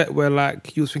had a set where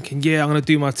like you was thinking, yeah, I'm gonna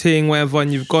do my thing, whatever,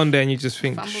 and you've gone there and you just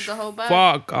think, Fumbled the whole bag.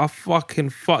 fuck, I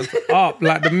fucking fucked up.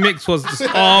 Like the mix was just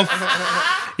off.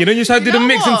 You know, you try to do You the know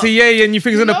mix what? into yeah, and you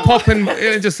think it's gonna know pop, what? and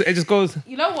it just goes.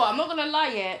 You know what? I'm not gonna lie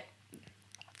yet.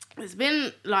 It's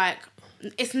been like,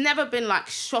 it's never been like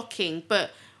shocking,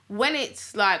 but when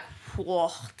it's like,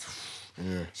 whoa,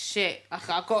 shit, like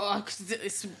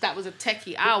that was a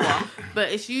techie hour,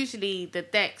 but it's usually the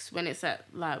decks when it's at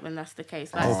like when that's the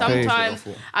case. Like Okay. sometimes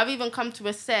I've even come to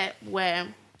a set where,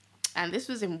 and this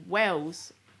was in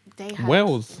Wales. They had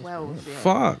Wales? yeah.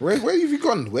 Fuck. Where have you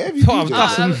gone? Where have you Fuck,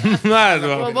 DJed? that's mad,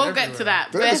 bro. Well, we'll get to that.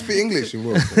 Don't speak English in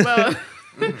Wales. Well,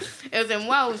 it was in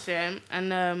Wales, yeah,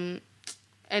 and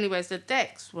anyways, the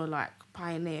decks were like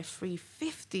Pioneer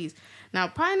 350s. Now,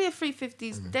 Pioneer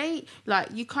 350s, they like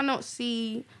you cannot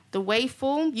see the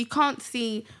waveform. You can't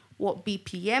see what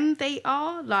BPM they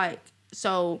are. Like,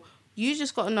 so you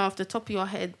just got to know off the top of your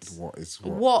head What is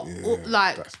what Yeah,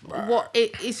 like that's bad. what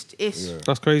it is. It's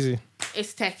That's crazy.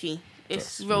 it's techie.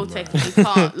 It's real techie. You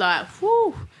can't like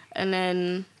whoo. And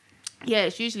then yeah,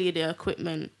 it's usually the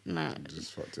equipment. No,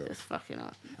 Just fucked up. it's fucking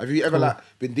up. Have you ever like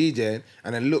been DJing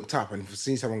and then looked up and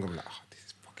seen someone go like, oh, this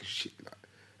is fucking shit. Like,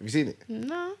 have you seen it?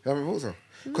 No. You haven't thought so?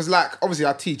 Because like obviously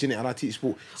I teach in it and I teach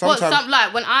sport. What, Sometimes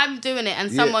like when I'm doing it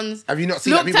and Yeah. someone's Have you not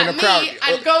seen looked that people at in the crowd?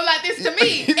 me and go like this to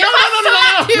me? No, If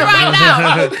I slap you right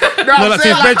now, No, like to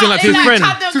his bedroom, like to his friend.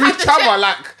 to each other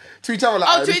like. To each other like.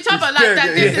 Oh, to each other like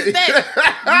that. This is dead.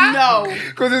 No.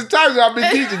 Because there's times where I've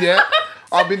been teaching, yeah.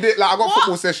 I've been like I got What?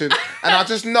 football session and I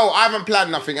just know I haven't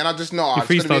planned nothing and I just know it's gonna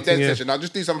be a freestyle dead thing, yeah. session. I'll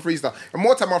just do some freestyle. And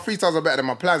more time my freestyles are better than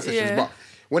my planned sessions. Yeah. But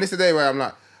when it's a day where I'm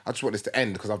like, I just want this to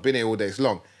end because I've been here all day, it's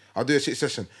long. I'll do a shit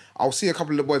session. I'll see a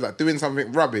couple of the boys like doing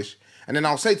something rubbish. And then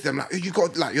I'll say to them, like, you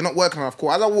got, like, you're not working enough.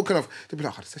 Cool. As I'm walking off, they'll be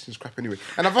like, oh, the session's crap anyway.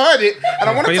 And I've heard it, and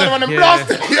I want to But turn you're around and like,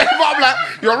 blast it. Yeah, but I'm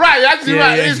like, you're right, you're actually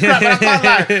right. It is crap, but I can't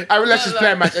lie. I mean, let's just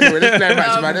play a match anyway. Let's play a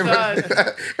match,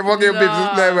 man. Everyone get bibs,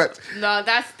 let's play a match. No,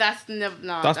 that's never.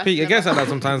 No, That's peak. It gets like that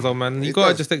sometimes, though, man. You It gotta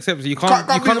does. just accept it. You Can't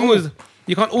can't be always.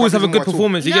 You can't always have a be good more at all.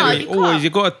 performance. You No, get me? you can't. Always. You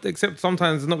gotta accept.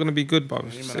 Sometimes it's not gonna be good, but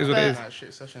it is what it is. Like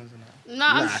shit sessions and that. No,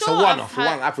 I'm Nah, it's sure. a one-off. I've One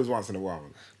had- happens once in a while.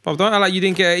 But don't act like you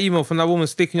didn't get an email from that woman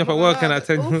sticking you up at work and I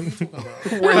tell you.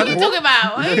 What are you talking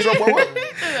about? What are you Drop my work. talking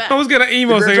about? I was getting an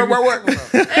email Drop saying, my work.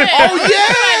 Oh,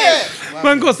 yeah!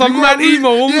 man got some You mad got rude-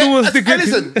 email. Woman Yeah, was and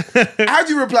sticking. listen, how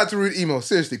do you reply to rude email?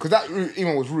 Seriously, because that rude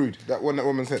email was rude. That one that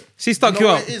woman said. She stuck You you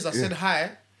know up. what it is? I said hi,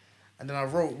 and then I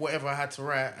wrote whatever I had to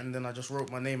write, and then I just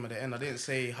wrote my name at the end. I didn't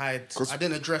say hi. I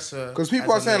didn't address her. Because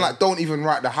people as are a saying name. like, don't even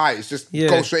write the hi. It's just Yeah.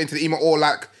 go straight into the email or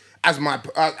like as my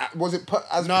was it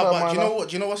as No, per but my do you know love? what?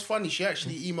 Do you know what's funny? She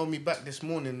actually emailed me back this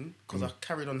morning because I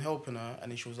carried on helping her,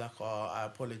 and then she was like, "Oh, I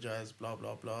apologize, blah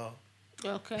blah blah."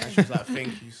 Okay. And she was like,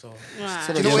 "Thank you." So Right.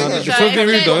 So do you know what it is? It's okay,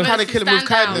 rude, though. You kind of kill him with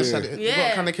kindness. Yeah. You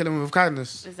got kind of kill him with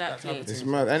kindness. Exactly. It's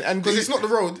mad, and Because it's not the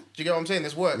road. Do you get what I'm saying?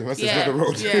 It's work. It's Yeah. not the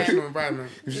road. Yeah. Professional environment.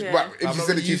 Yeah. But if I'm she not said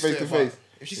really it to you used face to it, but face,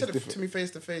 if she said it to me face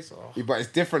to face, yeah, but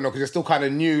it's different though because you're still kind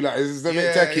of new. Like it's a bit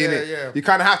Yeah, techie, yeah, innit? yeah. You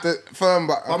kind of have to firm,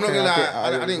 but I'm not okay, gonna lie, get- I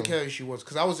get didn't it. care who she was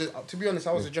because I was, to be honest,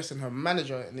 I was addressing her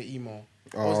manager in the email.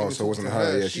 I wasn't Oh, even so it wasn't talking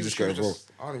to her. Yeah, she just got was involved.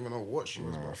 I don't even know what she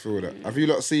was. Oh, I Bro. feel that. Have you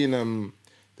lot seen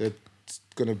they're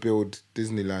gonna build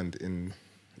Disneyland in?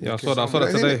 Yeah, I saw that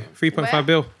Isn't today. it? 3.5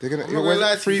 bill. They're gonna. I'm not gonna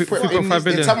lie to you. 3.5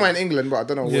 billion. It's somewhere in England, but I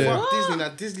don't know where. Yeah.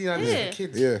 Fuck Disneyland is Yeah. for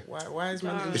kids. Yeah. Why is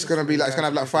man? It's gonna be like it's gonna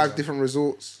have like 5 different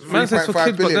resorts. Man says for 3.5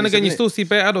 kids, but billion, then again, you isn't still it? see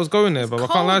bare adults going there, but I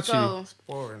can't lie to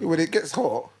you. boring. When it gets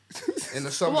hot. In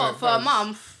the summer. What for a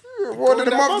month? One of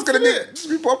the month's gonna just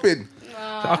be popping.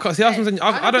 I can't see. I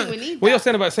don't. think we need What you're that.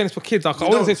 saying about saying it's for kids, I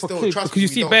wouldn't say it's for Still, kids trust because you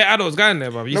me, see we bare adults going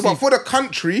there, bro. No, but for the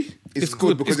country, it's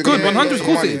good because It's good. 100, of course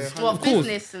it money. is. Well, Of course.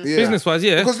 business and Yeah. Business wise,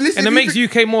 yeah. Because listen, and it if makes you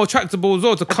UK more attractable as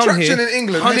well to come Attraction here. in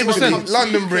England, 100%.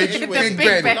 London Bridge, The Big Big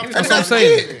Ben. Ben. And That's what I'm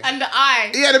saying. and the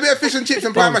eye. He had a bit of fish and chips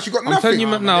and pie mash. You got nothing. I'm telling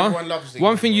you now, everyone loves it.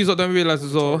 one thing you lot don't realise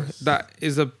as well, that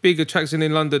is a big attraction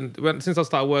in London since I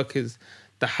started work is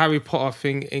the Harry Potter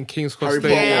thing in King's Cross Harry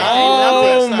Station. Potter. Yeah,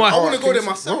 Oh I my. want to go there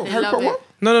myself. Harry love Potter it. what?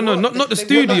 No, not the We're not talking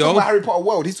studio. about Harry Potter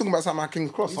World. He's talking about something like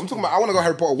King's Cross. I'm talking about. I want to go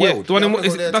Harry Potter Yeah, World. the one in I wanna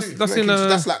is go there that's too. that's in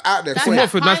That's like out there. That's in quick.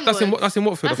 Watford. That's in Pinewood. that's in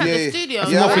Watford. That's I at think. the Yeah, studio. yeah,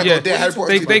 I Watford, wanna yeah. go there. Harry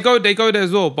Potter They go there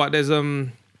as well, but there's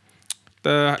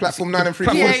the Platform 9 and 3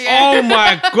 platform- quarters. Yeah. Oh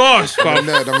my gosh, bruv. I'm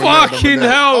a nerd. Fucking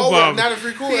hell, Oh, what, bruv. 9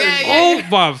 3/4? Yeah, Oh,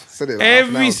 bruv. Said it like half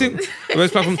an Every hour single.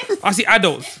 Where's platform? I see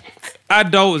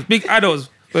adults, big adults.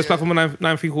 Where's platform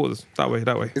 9 3/4? That way. Is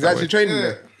that it actually way. training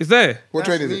there? It's there. What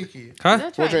That's train is it? sneaky. Huh?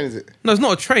 That's What right. train is it? No, it's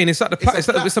not a train. It's like the It's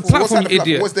a it's a platform. What's platform, that you the platform?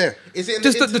 idiot. What's there? Is it in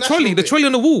Just the international bit? trolley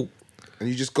on the wall. And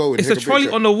you just go and It's a take trolley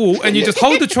picture. on the wall, and you just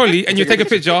hold the trolley and you take a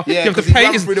picture. Yeah, You have to 'cause you pay.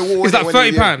 run It's through the wall like when you-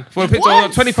 £30 for a picture,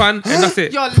 What? £20, and that's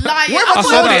it. You're lying. What if I I saw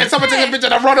hold that. it and someone takes a picture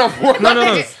and I run off?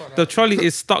 No. The trolley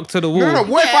is stuck to the wall. No.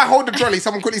 What if Yeah. I hold the trolley,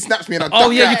 someone quickly snaps me and I duck Oh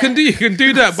yeah, out? you can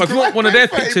do that. But if you want one of their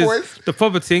 30, pictures, boys. the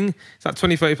proper thing, it's like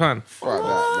 £20-30. Fuck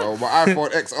that, bro. My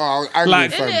iPhone XR, I was angry,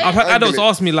 Like fam. I've had adults Angry.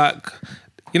 ask me like,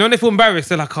 you know, when they feel embarrassed,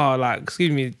 they're like, oh, like,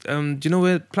 excuse me, do you know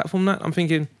where platform that? I'm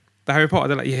thinking the Harry Potter.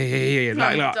 They're like, yeah,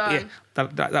 like,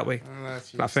 done. that way.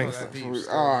 Like, thanks.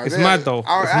 Ah, It's yeah. mad though.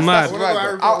 Oh, It's that's mad. I want to go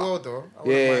Harry Potter World, though.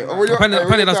 Yeah.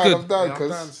 Apparently that's good. I'm done, Yeah, I'm cuz.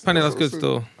 done. Apparently that's good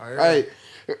still. Hey,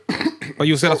 But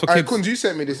you say that's for hey, kids. Kunz, you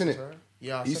sent me this, innit?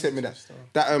 Yeah, You sent me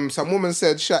that. Some woman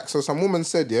said, Shaxx, so some woman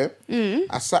said, yeah, Mm.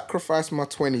 I sacrificed my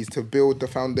 20s to build the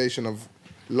foundation of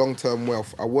long-term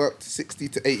wealth. I worked 60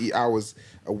 to 80 hours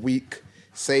a week,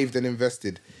 saved and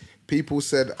invested. People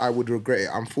said I would regret it.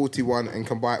 I'm 41 and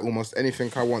can buy almost anything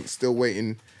I want, still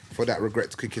waiting for that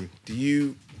regret to kick in. Do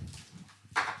you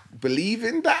believe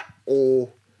in that, or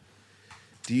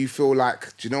do you feel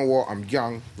like, do you know what, I'm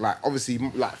young, like obviously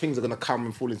like things are going to come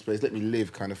and fall into place, let me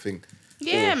live kind of thing?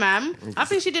 Yeah, man. I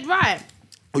think she did right.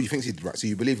 Oh, you think she's right? So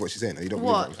you believe what she's saying? Or you don't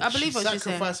What? believe I believe She what she's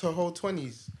saying. sacrificed her whole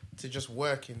 20s to just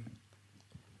working.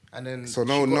 And then So she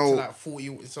no- got no- to like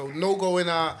 40. So no going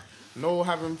out, no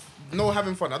having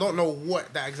fun. I don't know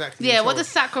what that exactly Yeah, is. what does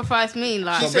sacrifice mean?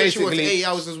 Like, She So said she works basically- 8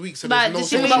 hours a week, so Like, there's does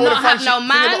she no mean social- not have no man?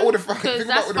 Think about all the fun. Because Think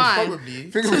about that's all the fine. Probably.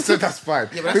 Think about that's fine. Yeah,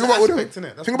 but think that's about all an the aspect,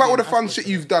 innit? That's think about all the probably an fun aspect,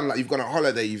 shit you've done. Like you've gone on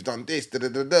holiday, you've done this,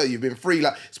 you've been free,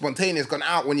 like spontaneous, gone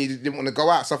out when you didn't want to go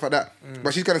out, stuff like that.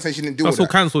 But she's gonna say she didn't do That's all all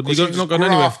that. cancelled. Because You she got- not just gone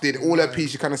anywhere. grafted all her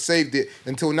piece. She kind of saved it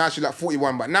until now she's like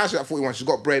 41. But now she's at 41. She's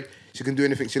got bread. She can do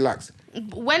anything she likes.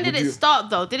 When did Would it you- start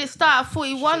though? Did it start at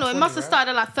 41 or it must have started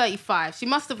at like 35? She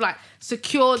must have like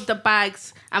secured the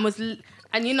bags and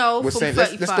and you know, We're from saying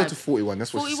 35. let's go to 41.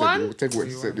 That's what 41? she said. We'll take what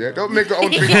she said. Yeah, don't make her own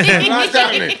thing. Right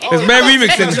down it. There's bare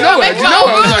remixing. You know what?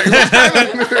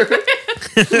 I was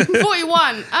like,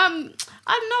 41.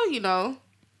 I know, you know.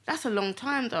 That's a long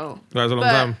time though. That was a long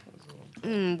But-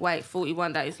 time. Wait,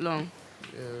 41, that is long.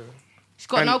 Yeah. She's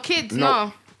got And no kids,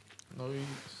 no. no. No,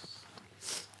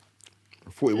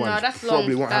 41. No, that's long.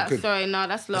 Probably won't happen. Sorry, no,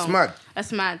 that's long. That's mad.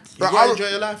 That's mad. you Like, gotta enjoy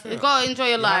your life. You innit? gotta enjoy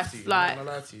your You have life. to, Like, I'm not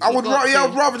gonna lie to you. I would, got rather, yeah,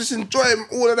 to. I'd rather just enjoy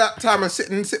all of that time and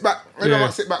sit back. I Yeah.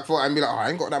 might sit back for it and be like, oh, I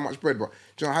ain't got that much bread, but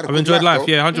do you know, I had a I've good enjoyed life,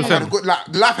 though. yeah, 100%. I had a good,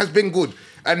 like, life has been good,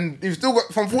 and you've still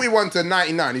got from 41 to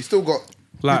 99. You've still got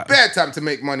Like- bare time to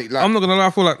make money. Like, I'm not gonna lie.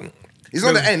 I feel like it's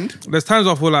not the end. there's times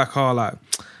I feel like, oh, like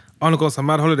I want to go on some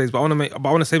mad holidays, but I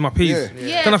want to save my peace. Yeah.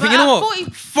 Yeah, Then I but think, you know at what?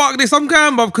 40 Fuck this, I'm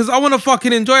going, bruv, because I want to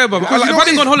fucking enjoy it, bruv. Because Like, you if know I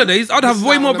didn't go on what holidays, I'd have It's way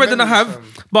like more all the bread than I have.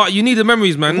 memories, But you need the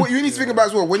memories, man. What you need to think about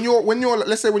as well, when you're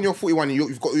let's say when you're 41,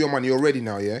 you've got all your money, you're ready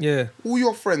now, yeah? Yeah. All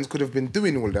your friends could have been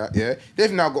doing all that, yeah?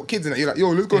 They've now got kids in it. You're like, yo,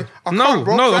 let's go. I No, can't,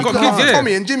 bro. no, I I've got can't. kids, yeah.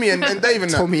 Tommy and Jimmy and Dave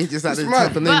and that. Tommy just like It's the mad.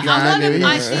 type of But name guy. I want to anyway.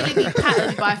 ideally be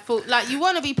patterned by like you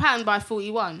want to be patterned by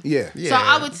 41. Yeah. So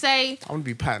I would say I want to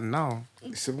be patterned now.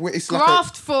 It's like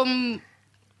graft from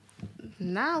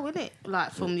now, isn't it?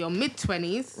 Like from your mid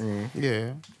 20s.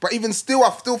 Yeah. But even still,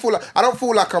 I still feel like I don't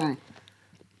feel like I'm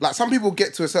like some people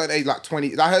get to a certain age, like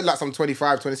 20. I heard like some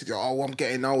 25, 26. Oh, I'm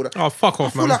getting older. Oh, fuck I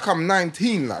off, feel man. like I'm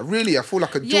 19. Like really, I feel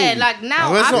like a Yeah, Geordie. like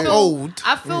now Well, that's I not feel old.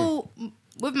 I feel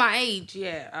with my age,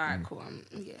 yeah. All right, cool.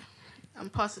 I'm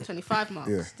past the 25 mark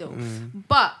Yeah. still,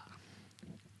 but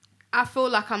I feel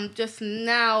like I'm just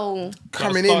now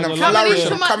coming in and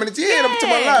flourishing. I'm coming into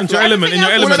my life. Into your element.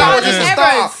 Well, that was just a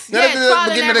start. The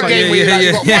beginning of the game where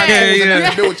you got 5 balls and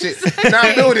then build shit. Now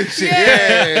I'm building shit.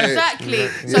 Yeah. Exactly.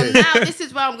 So now this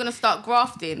is where I'm going to start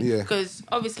grafting. Because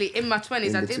obviously in my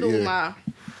 20s, I did all my...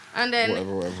 And then...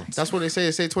 Whatever. That's what they say.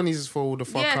 They say 20s is for all the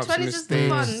fuck-ups and 20s is the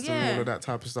fun, and all of that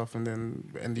type of stuff. And then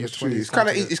end of your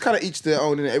 20s. It's kind of each their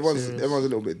own, innit? Everyone's a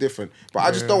little bit different. But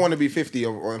I just don't want to be 50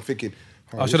 or I'm thinking...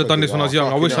 I should have done this when I was young.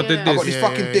 I wish I did this. I got these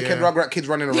fucking dickhead rugrat kids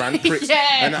running around, pricks.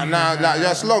 And now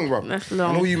that's long, bro. That's long.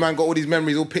 And all you man got all these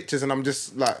memories, all pictures, and I'm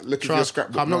just like looking for your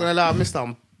scrapbook. I'm not gonna lie, I missed out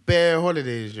on bare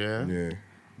holidays, Yeah.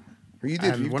 Well, you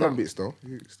did. You've done bits though.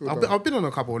 I've been on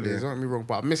a couple of holidays. Don't get me wrong,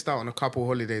 but I missed out on a couple of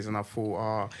holidays, and I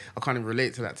thought, I can't even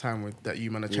relate to that time that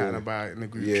you man are chatting about in the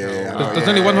group chat. There's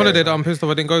only one holiday that I'm pissed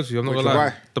off I didn't go to. I'm not gonna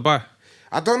lie. Dubai.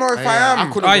 I don't know if I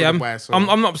am. I am.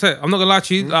 I'm not upset. I'm not gonna lie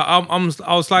to you.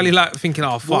 I was slightly like thinking,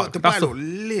 oh fuck. Dubai looked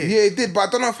lit. Yeah, it did, but I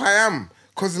don't know if I am,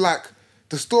 cause like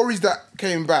the stories that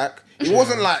came back, it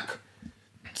wasn't like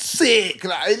sick.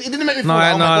 Like it didn't make me feel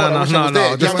like, oh my god, I wish I was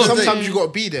there. Yeah, but sometimes you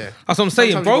gotta be there. That's what I'm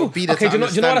saying, bro. Okay, do you know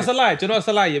what that's a lie? Do you know that's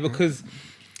a lie? Yeah, because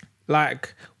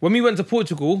like when we went to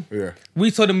Portugal, we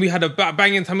told them we had a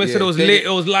banging time. We said it was lit, it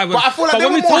was live. But I feel like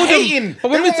when we told them,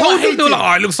 they were like,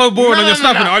 oh, it looks so boring on your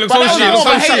snap. It looks so shit.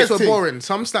 Some snaps look boring.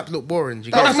 Some snaps look boring.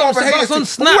 That's more of a hater on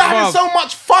Snap. We were having so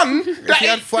much fun. It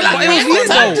was lit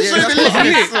though.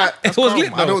 It was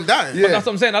lit though. I don't doubt it. But that's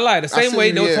what I'm saying. I lie. The same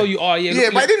way they'll tell you, oh yeah. Yeah,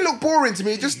 but it didn't look boring to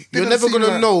me. You're never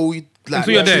gonna know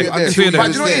until you're there. But you know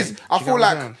what it is? I feel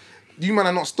like you man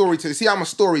are not storytellers. See, I'm a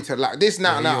storyteller. Like this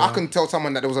now, I can tell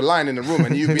someone that there was a lion in the room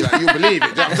and you'd be like, you believe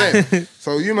it. Do you know what I'm saying?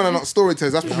 So you man are not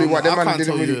storytellers. That's probably why them man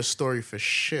didn't really... I can't tell you a story for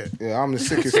shit. Yeah, I'm the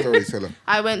sickest storyteller.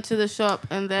 I went to the shop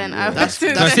and then I went to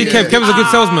the... See, Kev's a good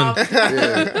salesman.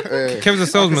 Kev's a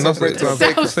salesman. That's it.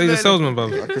 He's a salesman,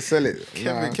 bro. I can sell it.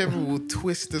 Kevin will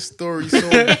twist the story so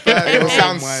bad. It will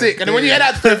sound sick. And then when you hear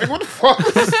that, you think, what the fuck?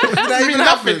 That mean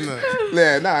nothing.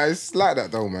 Yeah, nah, it's like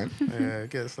that though, man. Yeah,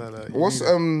 it gets like that.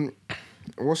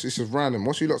 What's this is random?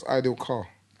 What's your lot's ideal car?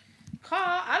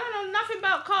 I don't know nothing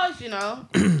about cars, you know.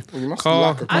 Well, you must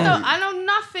like a car. I know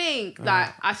nothing.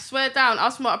 Like I swear down,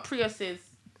 I'll smart Priuses.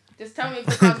 Just tell me if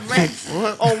it's red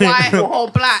or white or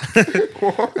black. So, I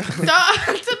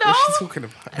don't know. What's she talking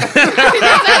about?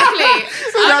 Exactly.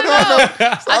 I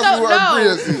don't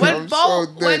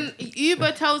know. When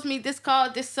Uber tells me this car,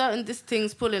 this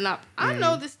thing's pulling up, I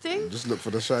know this thing. Just look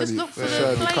for the shiny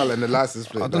colour and the license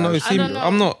plate. I don't know.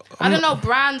 I don't know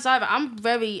brands either. I'm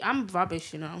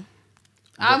rubbish, you know.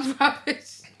 I'm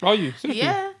rubbish. Are you? Seriously?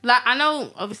 Yeah. Like I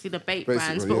know obviously the bait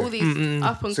brands, but all these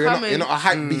up and so coming. You're not a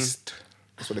hype beast.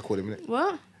 That's what they call him, isn't it?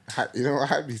 What? You know what a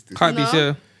hype beast is? Hype beast,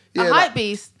 yeah. A hype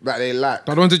beast. Like they like.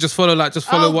 I don't want to just follow what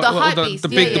the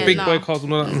big boy cars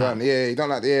and all that. Yeah, you don't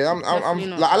like. Yeah, I'm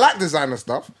like I like designer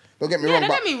stuff. Don't get me wrong,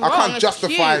 but I can't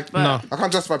justify. No, I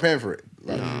can't justify paying for it.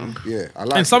 Like, yeah, I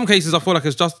like. In some cases, I feel like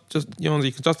it's just you know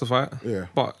you can justify it. Yeah.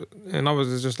 But in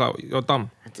others, it's just like you're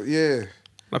dumb. Yeah.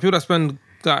 Like people that spend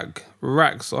like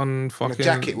racks on fucking a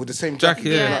jacket with the same jacket.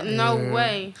 Yeah, no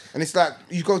way. And it's like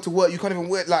you go to work, you can't even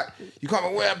wear you can't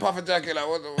even wear a puffer jacket. Like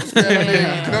what's going on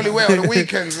here? You can only wear it on the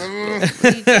weekends. I'm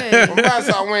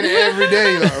wearing it every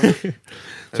day. Like.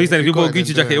 So you saying if you bought a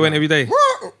Gucci jacket, you went every day?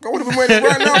 What? I would have been wearing it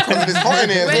right now because it's hot in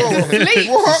here as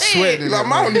well. What? Sweating. Like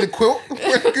mine don't need a quilt.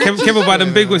 Kevin buy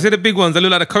them big ones. See the big ones? They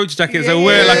look like the coach jackets. They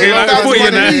wear like a footy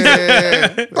in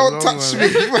there. Don't touch me.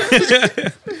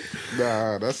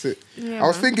 Nah, that's it. Yeah, I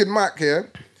was thinking, Mike,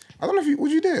 here. I don't know if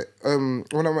was you there?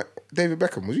 When I met David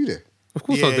Beckham, was you there? Of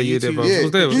course I was there, you there, bro. Yeah. I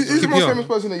was there. Who's the most famous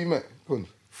person that you met?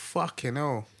 Fucking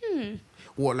hell.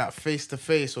 What, like face to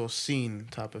face or scene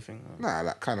type of thing? Nah,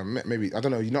 like kind of maybe, I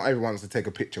don't know, not everyone wants to take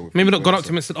a picture with maybe people, not gone up to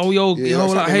him and said, oh, yo,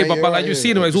 like, hey, but like you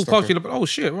see them, it's all past you, like, oh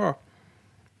shit, wow.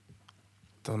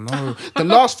 Don't know.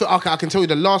 I can tell you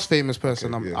the last famous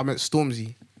person I met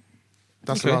Stormzy.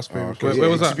 That's the last famous person.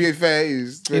 Where was that? To be fair,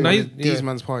 these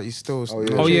man's party still.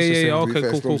 Oh yeah.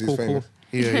 Okay, cool.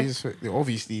 Yeah,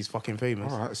 obviously he's fucking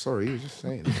famous. All right, sorry, you were just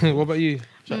saying. What about you?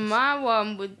 My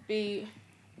one would be,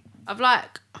 I've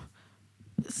like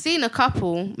seen met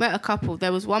a couple.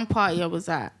 There was one party I was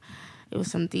at. It was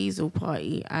some diesel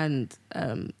party, and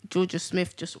Georgia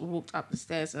Smith just walked up the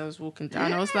stairs, and I was walking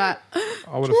down. I was like,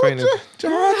 I would have fainted.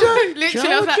 Literally,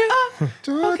 I was like,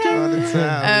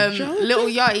 okay. Little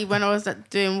Yachty when I was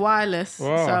doing wireless,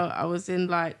 so I was in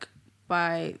like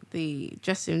by the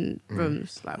dressing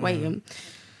rooms, like waiting,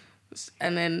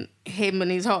 and then him and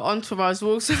his whole entourage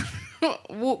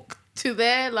walk to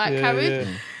their carriage,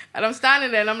 and I'm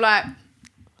standing there, and I'm like,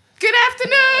 good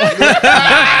afternoon.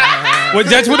 What,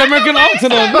 Judge with American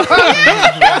Upton on?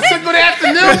 That's a good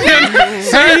afternoon.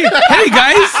 Hey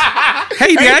guys.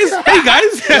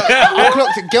 I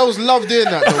clocked it. Girls love doing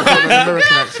that though. With an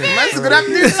American accent. That's a good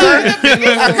afternoon, sir.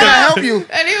 How can I help you?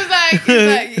 And he was like,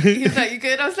 you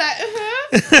good? I was like,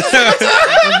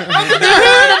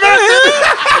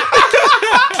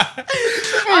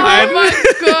 oh my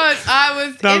god, I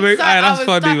was inside. That's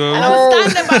funny, bro. And I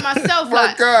was standing by myself,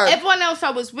 like God. everyone else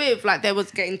I was with, like they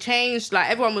was getting changed, like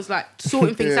everyone was like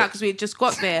sorting things out because we had just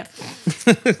got there.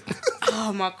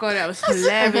 Oh my god, that was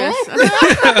hilarious.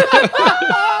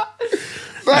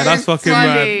 That's fucking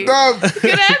mad. Good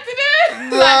afternoon.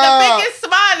 Like the biggest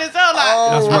smile as well. Like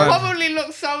That's I mad. probably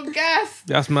look so gassed.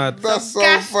 That's mad. That's so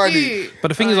Gassed funny. you. But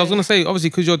the thing is, I was gonna say,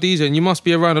 obviously, because you're DJing, you must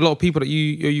be around a lot of people that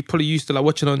you probably used to like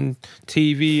watching on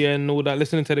TV and all that,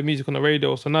 listening to the music on the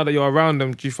radio. So now that you're around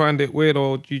them, do you find it weird,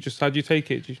 or do you just how do you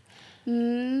take it?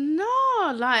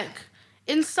 No, like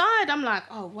inside, I'm like,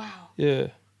 oh wow. Yeah.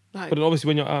 Like, But then obviously,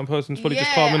 when you're out in person, it's probably just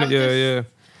Yeah, calm, innit? I'm Yeah, just- yeah.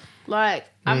 like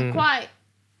I'm quite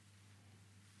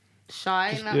shy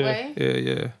in that way.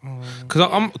 Yeah.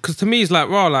 Because to me it's like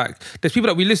raw. Like there's people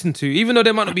that we listen to, even though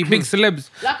they might not be big celebs,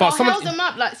 Like but I'll someone. hold them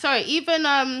up. Like sorry, even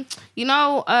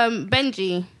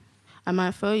Benji. I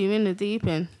might throw you in the deep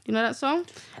end. You know that song?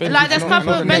 Benji, like there's I know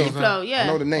couple the of name. Benji flow. Yeah. I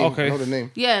know the name. Okay. I know the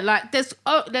name. Yeah, like there's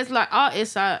like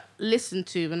artists I listen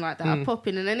to and like that I pop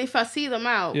in, and then if I see them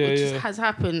out, Yeah, which yeah. has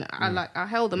happened, I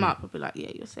held them up. I'll be like, yeah,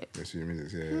 you're sick. That's your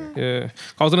music, yeah. Yeah,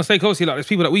 I was gonna say, obviously, like there's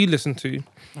people that we listen to,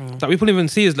 that we probably even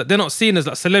see as like they're not seen as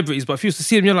like celebrities, but if you used to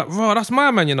see them, you're like, raw, that's my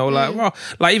man, you know, like raw,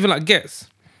 like even like Gets.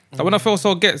 Like when I first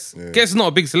saw Gets, Gets is not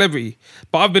a big celebrity,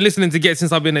 but I've been listening to Gets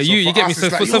since I've been there. You for get me? us, So,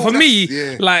 it's like, so yo, for me,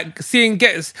 that's- like seeing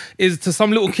Gets is to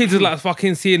some little kids is like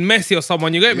fucking seeing Messi or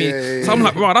someone. You get me? Yeah. So I'm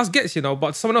like, raw, that's Gets, you know.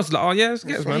 But someone else is like, oh yeah, it's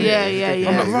Gets, man. Yeah.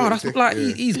 I'm like, raw, that's like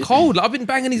he's cold. Like I've been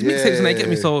banging these mixtapes and they get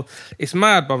me. So it's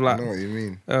mad, but I like, know what you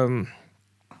mean.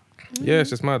 yeah, it's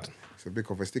just mad. It's a bit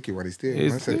of a sticky one. He's still. It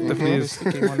is, it definitely is.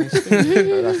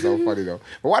 That's so funny though.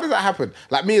 But why does that happen?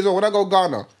 Like me as well. When I go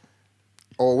Ghana,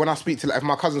 or when I speak to like if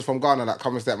my cousins from Ghana that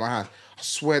come and stay at my house, I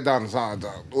swear down,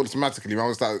 automatically, man, I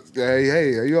was like, hey,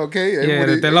 are you okay? Yeah,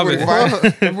 they love it.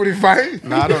 Fine? Everybody fine?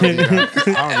 Nah, I don't do that. I don't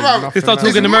do nothing. They start like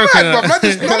talking that. American. Mad,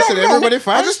 bruv. Everybody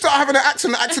fine? I just start having an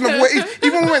accent of what it is.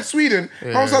 Even when we went to Sweden,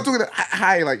 I was start talking,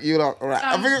 hi, like, you're like, all right.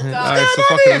 I'm thinking, Nah, what's it's so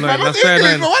going on fucking here, annoying. fam? That's fair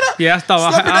English, annoying. man. Why not? Yeah, that's dumb.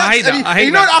 Slapping I hate accent. that. I hate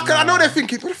you know, that. I know they're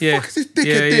thinking, what the Yeah. fuck is this dickhead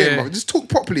Yeah, doing, yeah. man? Just talk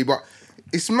properly, but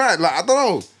it's mad. Like, I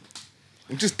don't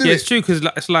know. Just do Yeah, it. it's true because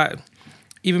it's like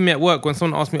even me at work when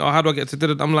someone asks me, "Oh, how do I get to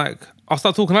do it?" I'm like, I'll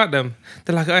start talking like them.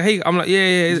 They're like, "Hey," I'm like, "Yeah,"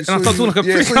 and I start talking like a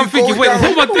prick. so I'm you thinking, go "Wait, down-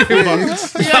 what am I doing?" Yeah, bro? you You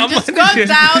just go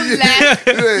down left.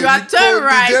 You are turn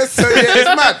right. It's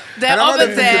mad. They're And I'm over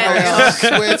not there. thinking, I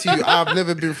swear to you, I've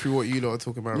never been through what you lot are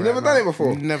talking about. You right never now. done it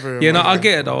before? Never. Yeah, no, I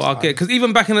get it though. I get it because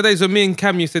even back in the days when me and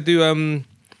Cam used to do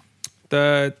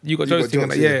the You Got Jokes thing,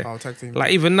 and that, Jokes, yeah, Oh, tag team.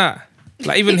 like even that,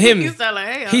 like even him, You sound like,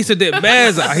 hey, he used to do it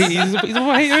bears. He's a hater, isn't he? He's a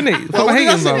What did I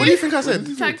hater, say? What do bro. you think I said?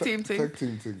 tag team thing. Tag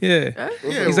team thing. Yeah,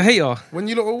 Yeah, he's a hater. When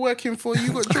you lot were working for,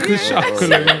 you got jokes.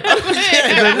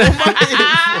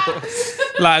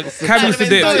 Like Cam used to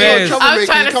do it Sorry, bears. I was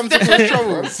trying to come to cause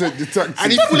trouble. I said the tag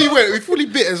And team. he fully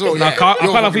bit as well. Nah, I felt like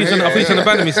I thought you were trying to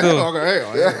ban me still.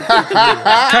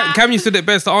 Cam used to do it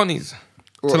bears to aunties.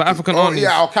 To like African aunties.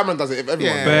 Yeah, Cameron does it. If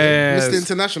everyone. Yeah, Bears. Mr.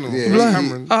 International. Yeah. Where's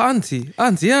Cameron.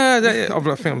 Auntie, yeah. I'm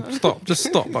like, fam, stop,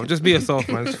 bro. Just be yourself,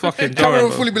 man. It's fucking Cameron jarring, will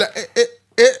bro. fully be like,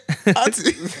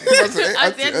 auntie.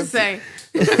 I did the same.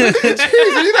 You know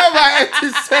what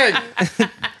I'm saying?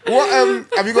 What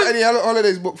have you got any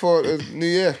holidays booked for New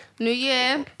Year? New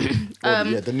Year. Yeah,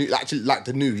 the new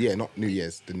the new year, not New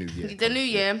Year's, the new year. The New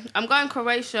Year. I'm going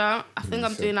Croatia. I think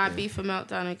I'm doing Ibiza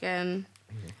Meltdown again.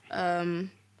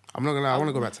 I'm not gonna lie, I want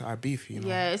to go back to Ibiza, you know.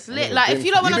 Yeah, it's lit. Like, if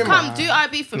you don't want to You've come, been, do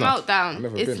Ibiza I've Meltdown.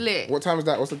 never It's been. lit. What time is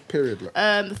that? What's the period like?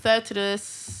 The 3rd to the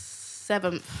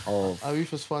 7th. Of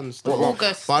Ibiza's fun stuff.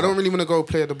 August. But I don't really want to go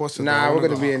play at the Boston. Nah, though. I we're wanna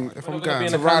gonna be in If I'm We're gonna be going.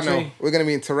 in Toronto. country. We're gonna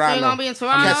be in Toronto. So you're gonna be in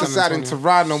Toronto? Catch us out in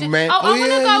Toronto, man. Oh, I want to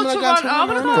yeah, you go wanna go Toronto. I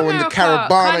want to go Go in the America. Carabana,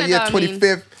 Canada, yeah, I mean.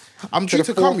 25th. I'm due the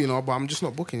to fourth. come, you know, but I'm just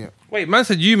not booking yet. Wait, man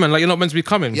said you, man, like you're not meant to be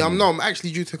coming. Yeah, I'm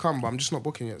actually due to come, but I'm just not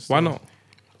booking yet. So Why not?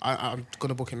 I'm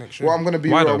gonna book it next year. Well, I'm gonna be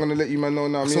Why real. though? I'm gonna let you man know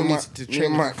now. Me still and need Mike, to me change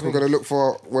and Mike, the we're gonna look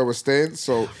for where we're staying.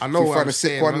 So I know if we where find I'm a sick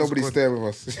staying, one, that's nobody's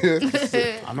good. staying with us.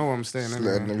 I know where I'm staying. Just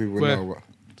Anyway. letting everyone Where? know. But.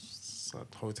 It's a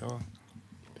hotel.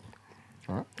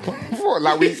 What?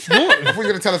 Like if we're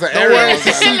gonna tell us an area. I was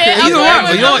like, He's alright,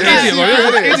 but you're an idiot, bro.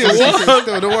 You're an idiot. What?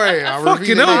 Still, don't worry. I'll Fucking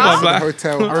reveal it hell, later. bro. the Like,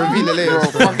 hotel. I'll reveal it later.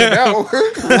 Fucking hell.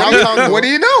 Downtown. What do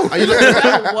you know? Are you not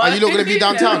gonna be What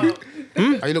downtown? do you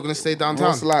know? Are you not gonna stay downtown?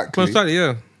 Most likely. most likely,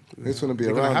 yeah. They just want to be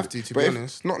You're around. gonna have to be but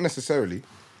honest. not necessarily.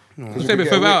 Just take a bit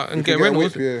further out and get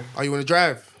rentals. Yeah, Oh, you want to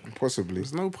drive? possibly.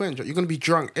 There's no point. You're gonna be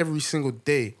drunk every single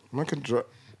day. Man can drive.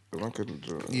 Man can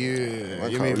drive. Yeah,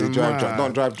 Man you can't mean really drive drunk.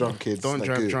 Don't drive drunk, kids. Don't Like,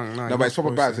 drive good. drunk, no, No, you're but it's not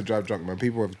proper bad supposed to drive drunk, man.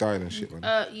 People have died and shit,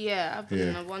 man. Yeah, I've been Yeah.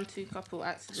 in a 1-2 couple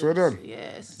accidents. Swear down.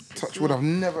 Yes. Touch wood. I've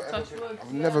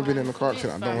never been in a car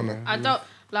accident. I don't wanna. I don't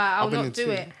like. I'll I've been not in do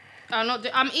two. it. I'll not do.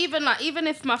 I'm even like, even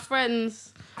if my friends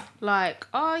like,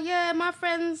 oh yeah, my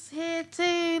friend's here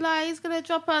too. Like he's gonna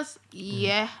drop us.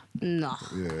 Yeah, no.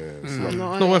 Yeah, it's I'm like,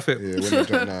 not on Not it. worth it. yeah. When you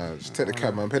drunk, nah, just take the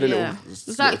cab, man. Pay the Yeah, little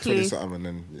exactly. 20 something, and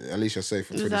then at least you're safe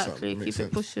for 20 Exactly. something. Keep Makes it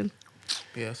sense. pushing.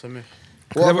 Yeah, so me.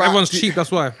 What about- Everyone's cheap,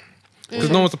 that's why. Because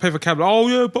no one wants to pay for cab. Like, oh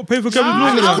yeah, but pay for cab.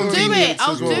 No, is I'll longer. do it. Convenience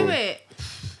I'll as well. do it.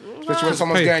 Especially when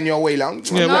someone's Hey. going your way,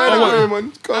 like, Yeah, no, but- no,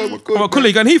 man. Come on, Oh, cool,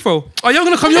 you going Heathrow? Oh, you're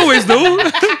gonna come your ways though.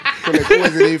 Always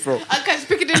in Heathrow. I can't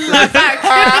speak it in like back.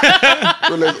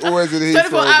 Always in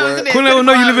 24 hours Heathrow, in boy. it. Cool, will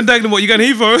know you live in Dagenham. What you going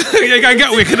Heathrow? You going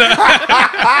Gatwick?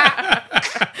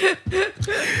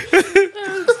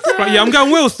 Right, yeah, I'm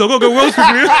going Wales though. Gotta go Wales with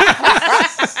you.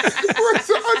 What's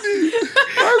it on you?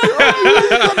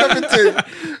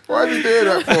 Why is he doing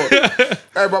that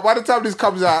for? Hey, but by the time this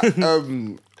comes out,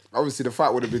 obviously the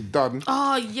fight would have been done.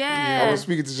 Oh I yeah. was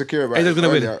speaking to Shakira about Hey, it they're gonna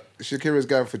win. earlier. Shakira's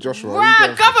going for Joshua. Who's Bruh,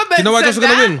 going for- government. You know why said Josh's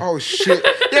gonna that? win? Oh shit!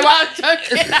 Yeah, but I'm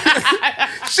joking.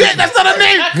 Shit, that's not a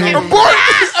name. Abort!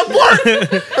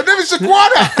 Her name is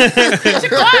Shaquana.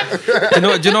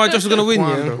 Do you know why Josh was gonna win?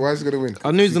 Yeah, Why is he gonna win?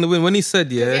 I knew he was gonna win when he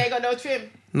said Yeah, yeah. ain't got no trim.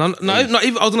 No, not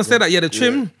even. I was gonna say that. Yeah, the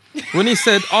trim. When he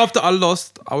said after I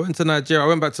lost, I went to Nigeria. I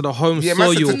went back to the home Yeah, man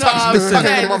said soil to touch Listen.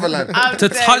 the motherland. to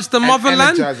touch the motherland.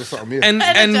 Energize or something, yeah. And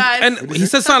Energize. he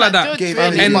said something like that. Gave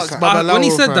And Babalawo when he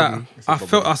said that,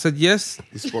 fam. I said yes.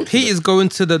 spoke to He is going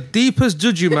to the deepest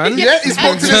juju man. Yeah, he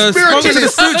spoke to the spoke to the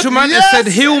spiritualist. spiritual man Yes. and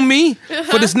said, "Heal me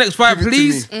for this next fight, Give it to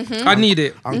please. me. I need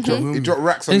it." Uncle He Humi. dropped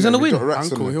racks on He's them. gonna He win. dropped racks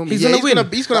on Uncle them. Humi. He's Yeah, gonna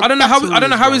win. he's gonna I don't know how. battle I don't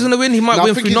know his, how bro. he's gonna win. He might No,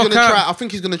 win I think through he's gonna try. knockout. I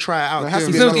think he's gonna try it out. It has to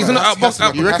Do be you a He's gonna knockout.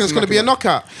 outbox. You reckon it's gonna be a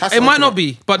knockout? It might not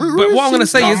be, but what I'm gonna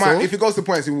say is If it goes to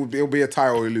points, it'll be a tie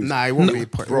or he'll lose. Nah, he won't be.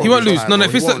 he won't lose. No,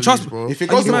 if it's trust. If it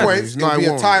goes to mad. points, it'll be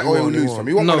a tie or he'll lose from.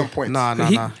 He won't No. win on points. Nah.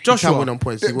 He- He Joshua. can't win on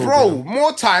points. He will Bro, win.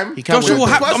 more time. He can't Joshua win will on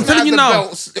have- points. I'm telling you now.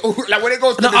 Like when it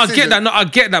goes to No, the I decision. get that. No, I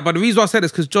get that. But the reason why I said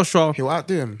this because Joshua He'll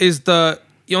outdo him. is the.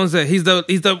 You know what I'm saying? He's the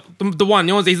one.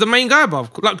 You know what I'm saying? He's the main guy, bruv.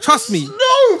 Like, trust me.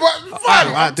 No, but fam,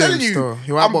 He'll I'm outdo telling him you. still.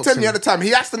 He'll I'm outbox telling you him. at the time, he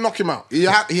has to knock him out. He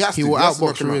has He to. will He has to outbox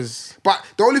knock him out. Riz. But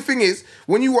the only thing is,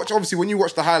 when you watch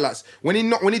the highlights, when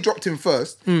he dropped him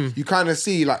first, you kind of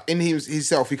see like in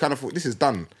himself, he kind of thought this is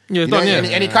done. Yeah, You know, done, yeah.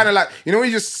 And he kind of like, you know, when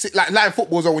you just sit, like in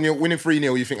football, when you're winning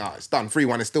 3-0, you think, it's done.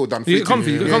 3-1, it's still done. You get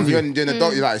comfy, you get comfy. You're in the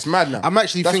dot, you're like, it's mad now. I'm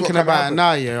actually That's what thinking kinda about it happened.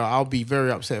 now. Yeah, I'll be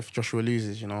very upset if Joshua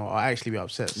loses. You know, I'll actually be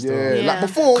upset. Still. Yeah, Yeah. like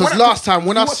before. Because last time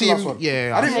when you I watched see the last him, one?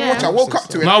 yeah, I didn't even Yeah. watch it. I woke up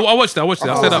to it. No, I watched it. I I said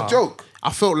thought it was that. a joke. I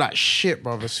felt like shit,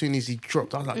 bro. As soon as he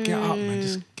dropped, I was like, get up, man,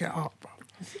 just get up, bro.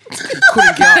 He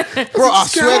couldn't get up, bro. I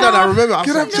swear that I remember. I was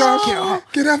Get like, up, Josh. get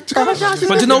up. Get up, Josh.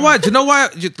 But do you know why?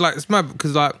 Like, it's mad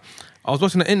because like I was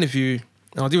watching an interview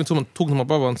and I was even talking to my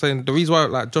brother and saying the reason why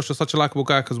like Josh was such a likable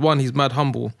guy because one, he's mad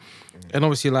humble, and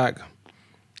obviously like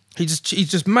he's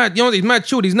just mad. You know, he's mad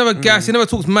chilled. He's never gassed. He never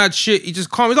talks mad shit. He just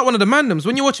calm. He's like one of the mandems.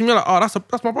 When you watch him, you're like, oh,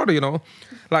 that's my brother. You know,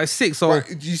 like sick. So But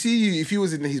do you see if you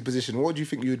was in his position, what would you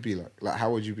think you would be like? Like, how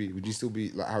would you be? Would you still be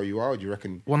like how you are? Or do you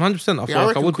reckon? 100%, I feel Yeah, I like I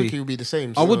reckon would Cookie be. will be the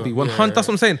same. I would be 100. That's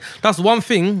what I'm saying. That's one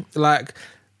thing like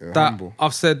that humble.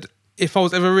 I've said. If I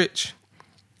was ever rich,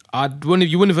 you wouldn't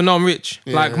even know I'm rich.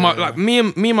 Like me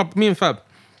and Fab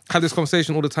have this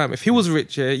conversation all the time. If he was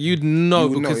rich, yeah, you'd know You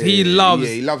would because know, he yeah, loves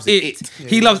he loves it. it.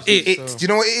 He loves it. It. Do you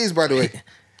know what it is, by the way?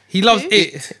 He loves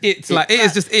it. It's like it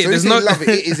is just it. So There's you no say love it.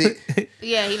 It is it.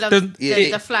 Yeah, he loves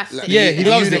the flash. like- Yeah, he The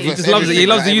loves it. He universe, just loves it. He everything,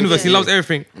 loves the like universe. He everything. loves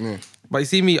everything. Yeah. But you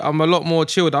see me, I'm a lot more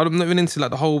chilled. I'm not even into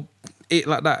like the whole it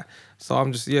like that. So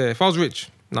I'm just if I was rich,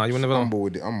 nah, you would never know. I'm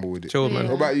bored with it. I'm bored with it. Chilled, man.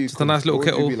 What about you? Just a nice little What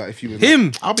would kettle. you be like if you was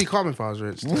Him, I'll be calm if I was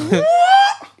rich.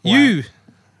 you.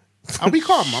 I'll be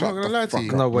calm. I'm Shut not gonna the lie to fuck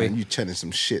you. up, No way. man. You chanting some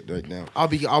shit right now. I'll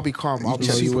be calm. I'll be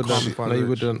No, you super wouldn't. calm if I was No, you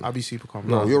rich. wouldn't. I'll be super calm.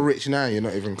 No, you're rich now. You're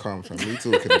not even calm, fam. What are you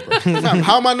talking about? Fam,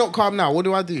 how am I not calm now? What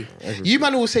do I do? You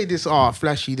man will say this,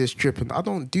 flashy, this drip, and I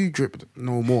don't do drip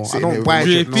no more. Sitting I here don't buy with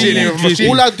drip no Sitting here more. with machine.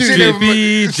 All I do, Sitting here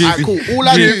with Drippy, Alright, cool. All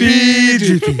I do,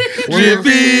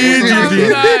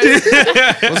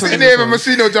 Sitting there with a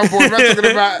machine jump on. Man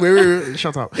talking about. wait,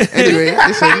 shut up. Anyway,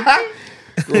 listen.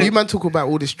 You man talk about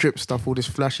all this drip stuff, all this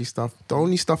flashy stuff. The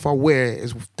only stuff I wear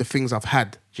is the things I've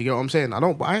had. Do you get what I'm saying?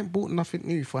 I ain't bought nothing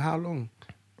new for how long?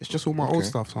 It's just all my old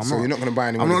stuff. So you're not gonna buy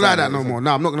any more I'm not like that designer, no more.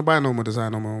 No, I'm not gonna buy no more designer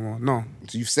no more. No.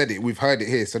 So you've said it. We've heard it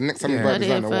here. So the next time you buy Heard it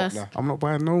designer, here what? first. Nah. I'm not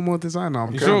buying no more designer.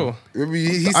 I'm Sure. Remember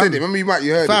he said it. Remember you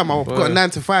heard Fam, it. I've got a 9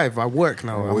 to 5. I work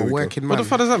now. I'm here a we go. working man. What the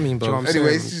fuck does that mean, Do you know bro? what I'm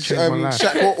Anyways, saying? Changed my life.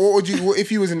 Shaq, what would you? What,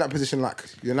 if you was in that position, like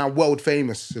you're now world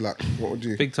famous, you're like, what would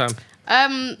you? Big time.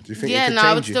 Do you think Yeah, it could no,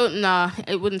 I would change you? still. Nah,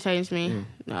 it wouldn't change me.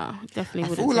 No, definitely I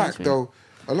wouldn't. feel change like me. though,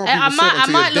 a lot of people say I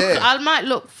until might you're look. there. I might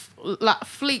look like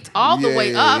fleet all the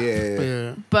way up.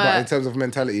 Yeah. But in terms of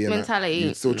mentality, and mentality,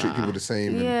 you still treat people the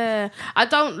same. and- Yeah, I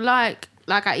don't like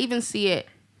I even see it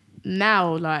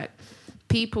now. Like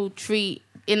people treat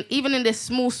even in this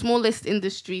smallest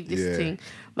industry, this thing,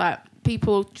 like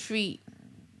people treat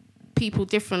people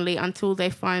differently until they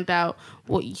find out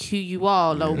who you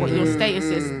are, like what your status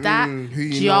is. That Who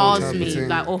you know jars type of me, thing.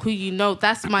 like or who you know.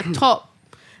 That's my top.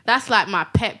 That's like my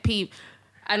pet peeve.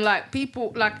 And like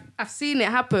people, like I've seen it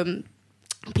happen.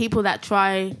 People that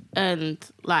try and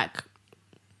like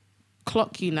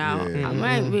clock you now.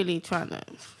 I ain't really trying to.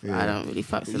 I don't really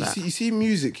fuck with that. You see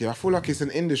music, yeah. I feel like it's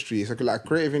an industry. It's like a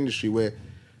creative industry where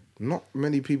not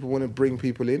many people want to bring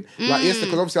people in. Like yes,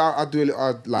 because obviously I do a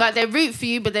little Like they root for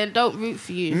you, but they don't root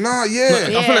for you. Nah, yeah.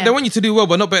 I feel like they want you to do well,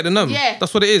 but not better than them. Yeah,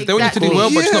 That's what it is. They want you to do exactly.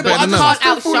 well, but it's not but better than I them. just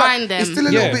still feel like outshine them. it's still a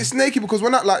little Yeah. bit snaky because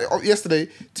when yesterday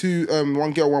to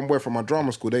one girl, one boy from my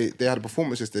drama school, they had a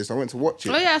performance yesterday, so I went to watch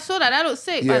it. Oh yeah, I saw that. That looks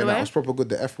sick, Yeah, by the that way. was proper good.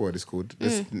 The F word is called.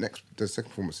 The second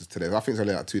performance is today. I think it's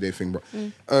only like a 2-day thing. But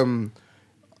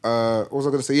what was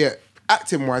I gonna say? Yeah,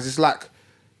 acting wise, it's like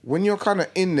when you're kind of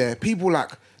in there, people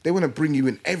like they want to bring you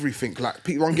in everything. Like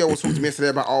one girl was talking to me yesterday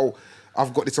about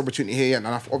I've got this opportunity here, and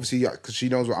I've obviously because she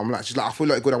knows what I'm like. She's like, I feel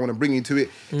like good. I want to bring you to it.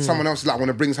 Someone else is like, I want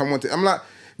to bring someone to it. I'm like.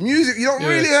 Music, you don't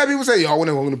really hear people say, I'm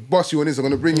going to boss you on this, I'm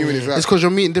going to bring you in. It's like, It's because you're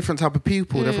meeting different type of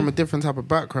people. They're from a different type of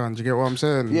background. You get what I'm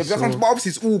saying? yeah, but obviously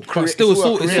it's all But creative. still, it's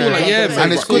all like, yeah, man.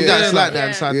 And it's good that it's like that Yeah.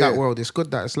 inside that world. It's good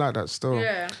that it's like that still.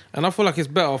 Yeah. And I feel like it's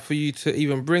better for you to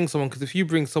even bring someone, because if you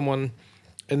bring someone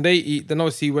and they eat, then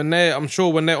obviously I'm sure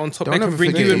when they're on top, Don't they can ever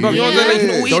bring forget you in. it. Bro, you know what I'm saying? They can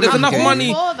all eat. Don't There's ever enough forget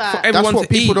money it. for That's everyone That's what to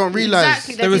people eat. don't realise.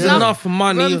 Exactly. There is There's enough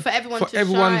money room for everyone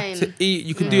to shine. eat.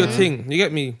 You can do your thing. You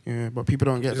get me? Yeah, but people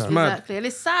don't get that. mad. Exactly, and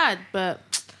it's sad, but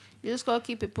you just gotta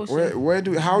keep it pushing.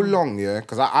 How long, yeah?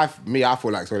 Because I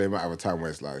feel like it's only a matter of time where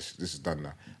it's like, this is done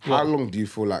now. How long do you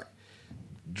feel like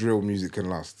drill music can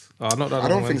last? Oh, not that I long,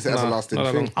 don't man. think it's an Nah, everlasting not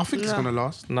that thing. long. I think it's gonna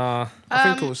last. Nah. I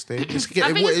think it will stay. I think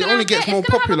It only gets more it's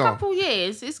gonna popular. Have a couple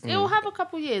years. It'll have a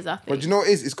couple years, I think. But you know what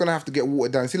it is? It's going to have to get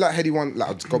watered down. See, like Heady one,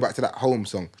 like, to go back to that Home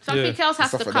song. Something else has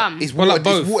Stuff to like come. that. It's Well, like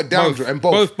both. it's watered down, drill, and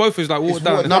both. Both is like watered It's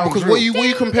down. watered No, down because drill. what are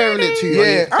you comparing it to?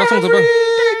 Yeah, That song's about-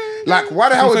 like why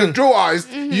the hell is a saying. drill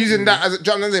artist using that as a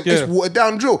drum? It's Yeah. watered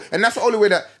down drill, and that's the only way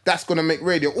that's gonna make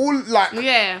radio. All like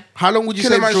Yeah. How long would you say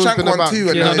Killer Man drill's Shank been one about? too,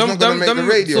 and Yeah, it's not gonna make the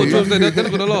radio. So you drills, know? they're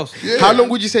not gonna last. Yeah. How long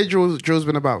would you say drill's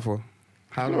been about for?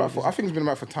 I think it's been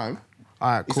about for time. All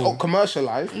right, It's cool. all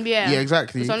commercialized. Yeah. Yeah,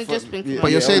 exactly. It's only just been. Yeah.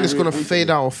 But you're saying it's gonna we- fade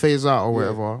out or phase out or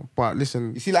whatever. But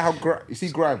listen, You see, like how you see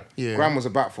Grime. Yeah. Grime was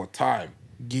about for time.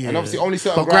 yeah. And obviously only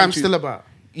certain But Graham's tunes- still about.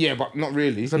 Yeah, but not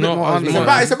really. It's a bit Not more as underground.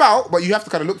 much. It's about, but you have to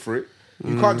kind of look for it.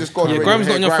 You can't just go. on the Yeah, radio Grime's and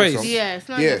not in hear your Grime face. songs. Yeah, it's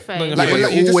not Yeah. in your face. Not in your But face. you're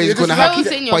you just- always you gonna just have, Rolls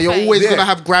in your but you're face. always Yeah. gonna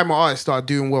have grammar artists that are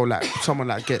doing well, like someone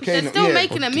like Get. They're still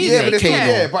making the music. Yeah, but they're still,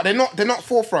 Kano. yeah, but they're not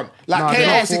forefront. Like Nah, Kano, they're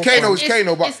not obviously forefront. Kano is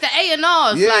Kano, but it's the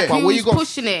A&Rs. Yeah. Like But what who's you got,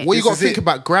 pushing it. What you This got is to think it.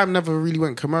 about? Graham never really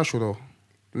went commercial though.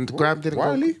 Graham didn't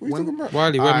Wiley, go. what you talking about?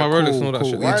 Wiley, where my Alright, Rolex and all that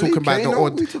shit. We're Wiley, talking about Kano, the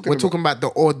what odd. we talking We're about? talking about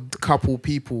the odd couple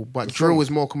people, but drill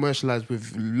is more commercialized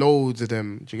with loads of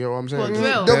them. Do you get what I'm saying? What,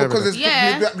 drill? No, Bare because of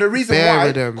them. there's the reason Bare why,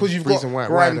 of them. because you've got Reason why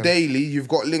Grime them. Daily, you've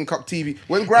got Link Up TV.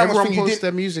 When Grime was Everyone thing, you posts did.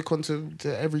 their music onto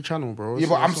to every channel, bro. Yeah,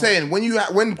 but I'm saying when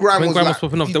Grime When was Grime was like,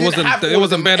 popping off, he there didn't wasn't- have there all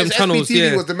wasn't of bare them channels, SPTV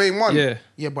yeah. was the main one. Yeah.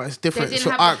 yeah, but it's different. They didn't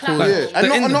So have the alright, cool. platform. Yeah,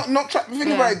 and The end- not trap. Think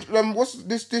Yeah. about it. What's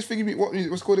this thing? What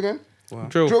music? What's it called again?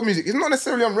 Drill. Drill music. It's not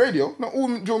necessarily on radio. Not all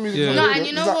drill music. Yeah. is on No, radio. and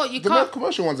you know It's like what? You the can't-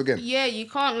 commercial ones again. Yeah, you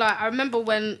can't like. I remember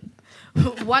when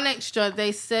One Extra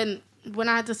they sent when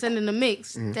I had to send in the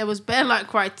mix. There was bare like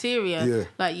criteria. Yeah.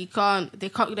 Like you can't. They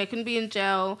couldn't be in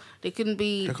jail. They couldn't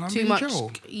be They can't too be in much.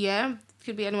 jail? Yeah.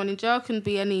 Could be anyone in jail. Couldn't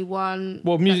be anyone.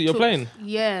 What music that you're took- playing?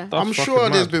 Yeah. That's I'm fucking sure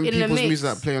there's mad. been In the people's mix. music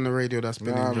that play on the radio that's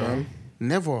been Nah, in jail. man.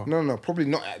 Never. No, probably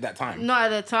not at that time.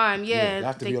 Not at the time. Yeah. they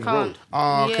have to they be on the can't. road.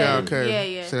 Oh, okay, Yeah,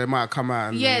 okay. Yeah. So they might come out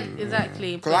and Yeah,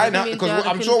 exactly. Because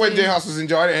I'm sure when J House was in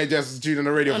jail, I didn't hear Jess tune on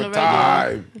the radio On for the radio.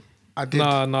 time. I did.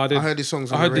 Nah, I did. I heard his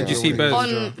songs I on heard the Did radio. You See Bears?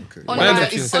 on But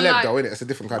like, it's on celeb like- though, innit? It's a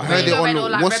different kind I of heard it Radio on Red or,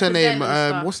 like, what's her name? representing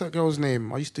stuff. What's that girl's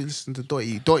name? I used to listen to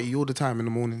Dotty all the time in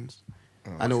the mornings.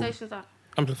 I know. What station's that?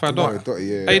 Amplified dot.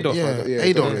 Yeah. A-dot.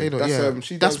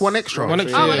 Yeah. That's one extra. One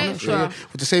extra. Oh, an extra.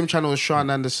 With the same channel as Sean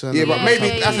Anderson. Yeah, but Yeah, maybe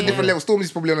yeah, that's yeah, a different level.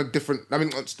 Stormzy's probably on a different. I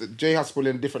mean, J Hus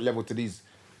probably on a different level to these.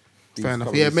 Fair enough.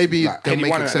 companies. Yeah, maybe Like, they'll Heady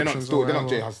make One, exceptions. They're not or J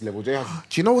whatever. Hus level. J Hus.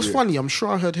 Do you know what's funny? I'm sure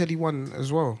I heard Heady One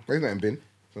as well. He's not in bin.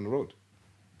 He's on the road.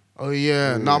 Oh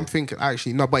yeah. No, I'm thinking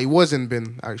actually no, but he was in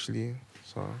bin actually.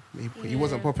 So he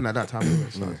wasn't popping at that time. Anyway,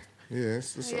 so. Yeah, Yeah,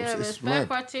 it's there's bare mad.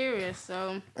 criteria,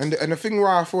 so... And the thing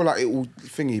why I feel like it will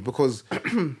thingy because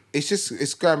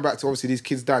it's going back to obviously these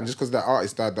kids dying just because that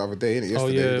artist died the other day, innit?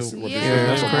 Yesterday. Yeah.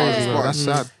 That's crazy. But- That's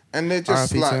sad. And they're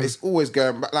just RIP like, Tim. it's always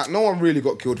going back. Like, no one really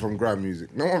got killed from grime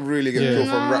music. No one really gets killed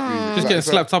from rap music. Just Like, getting it's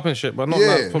slapped up and shit, but not Yeah.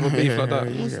 like proper beef like that.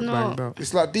 It's Get not. banged up.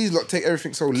 It's like these lot take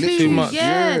everything so literally. Too much.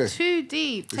 Yeah, too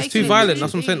deep. It's too violent.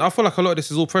 That's what I'm saying. I feel like a lot of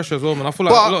this is all pressure as well, man. I feel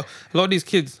like But- a lot of these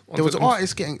kids. There was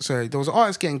artists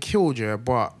getting killed, yeah,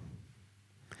 but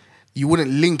you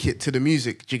wouldn't link it to the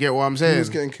music. Do you get what I'm saying? Who's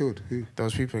getting killed? Who? There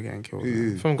was people getting killed.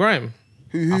 Who? from grime.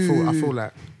 Who? I feel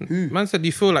like Man said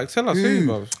you feel like. Tell us who,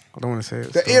 bro. I don't want to say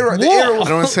it. The so. era I don't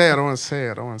want to say it. I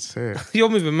don't want to say it. You're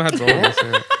moving mad, bro.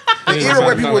 The era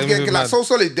where people was getting like so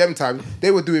solid them time,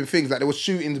 they were doing things like they were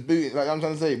shootings, booting, like I'm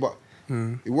trying to say, but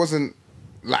it wasn't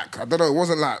like I don't know, it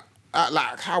wasn't like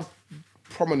how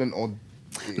prominent or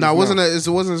No, it wasn't as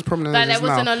prominent Like as there it's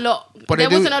wasn't now. a lot. But There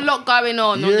they do- wasn't a lot going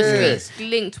on the Yeah. streets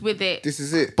linked with it. this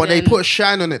is it. But they then- put a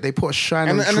shine on it. They put a shine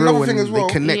And- on and drill another thing and as well-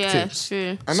 they connect Yeah, it.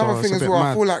 true. Another So thing it's as a bit well, I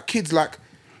mad. feel like kids like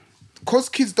because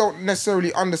kids don't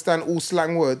necessarily understand all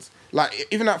slang words. Like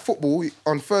even at football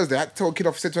on Thursday, I had to tell a kid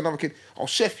off, said to another kid, "I'll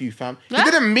chef you, fam." He Huh?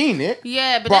 didn't mean it.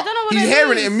 Yeah, but they don't know what he's it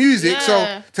hearing is. it in music, Yeah.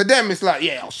 so to them it's like,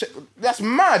 "Yeah, I'll chef." That's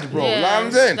mad, bro. Yeah, like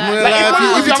I'm saying, that's like,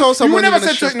 wild. if you told young, someone you you're never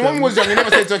gonna said to chef when one them. was young, you never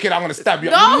said to a kid, "I'm gonna stab you."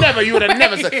 No. You would have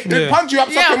never said. They'd Yeah. punch you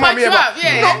up, suck your mum, punch you up,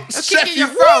 yeah. No, Or chef kick in you. your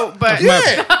throat, but Yeah,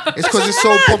 It's because it's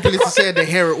so popular to say it, they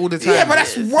hear it all the time. yeah, but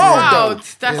that's wild wild. though.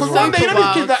 That's Because one day, you know wild.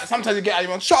 these kids that sometimes you get out, you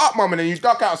want, "Shut up, mum," and then you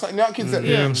duck out. Something, the other kids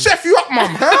say, "Chef you up,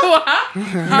 mum."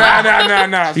 Huh?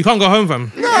 Nah. You can't go home,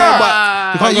 fam.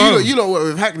 Nah, But can't go home. you know what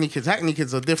with Hackney kids? Hackney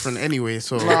kids are different anyway.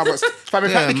 So but fam,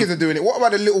 if Yeah. the kids are doing it, what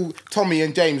about the little Tommy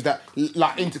and James that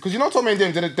like into? Because you know Tommy and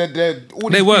James, they're all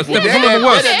these They work. people, They're some of the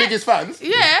worst. They're their biggest fans.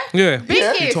 Yeah. Yeah.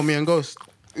 Biggest. Tommy and Ghost.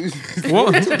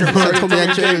 What? Tommy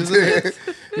and James.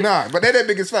 Nah, but they're their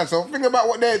biggest fans. So think about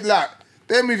what they're like.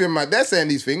 They're moving mad. They're saying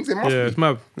these things. They must Yeah, be. it's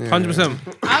mad. 100%.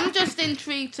 I'm just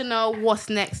intrigued to know what's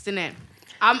next in it.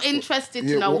 I'm interested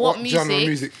to Yeah, know what genre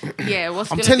music. Yeah, what's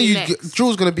I'm gonna telling be you, next.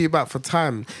 drill's gonna be about for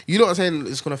time. You know what I'm saying?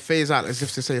 It's gonna phase out as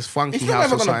if to say it's funky It's not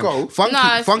house never or gonna something. go. Funky, No,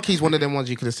 it's- funky's one of them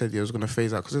ones you could have said it was gonna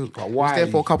phase out because it was why? there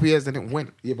for a couple of years, then it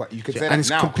went. Yeah, but you could say that And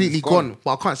it's now, completely it's gone.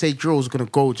 But I can't say drill's gonna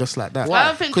go just like that. I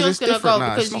don't think 'Cause drill's it's gonna different go now.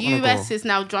 because It's not gonna US go. is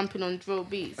now jumping on drill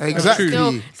beats. So Exactly. it's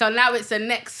still- So now it's a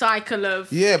next cycle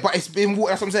of. Yeah, but it's been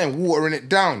that's what I'm saying, watering it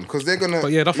down because they're gonna.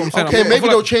 But yeah, that's what I'm saying. Okay, I feel maybe like-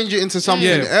 they'll change it into something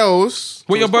Yeah. else.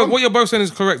 What you're both saying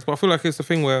is correct, but I feel like it's the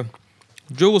thing where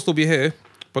drill will still be here,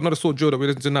 but not the sort of drill that we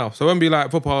listen to now. So it won't be like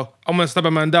proper, I'm gonna stab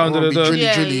a man down. It won't be da-da-da. drilly,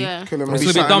 Yeah, drilly. yeah. Kill 'em It'll and It's a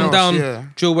be bit something dumbed down else, yeah.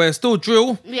 drill where it's still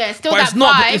drill, Yeah, it's still but that it's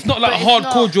not. vibe, It's not like but it's hardcore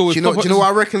not- drill. It's Do you know proper- what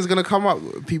I reckon's gonna come up?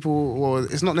 People, well,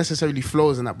 it's not necessarily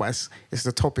flows and that, but it's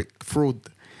the topic fraud.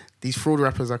 These fraud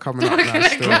rappers are coming up now.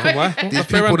 Still. Why? These That's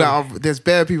very people that random. are there's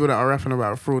bare people that are rapping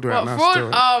about fraud right What, now. fraud?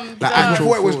 Still. I actual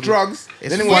thought it was fraud. drugs. It's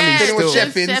Then it was funny then it was still.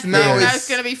 chefings. Now Now it's it's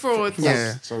gonna be fraud.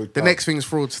 Yeah, So the dumb. next thing's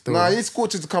fraud still. Nah, it's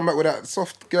Scorcher to come back with that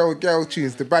soft girl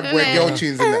tunes, the bad boy Yeah. girl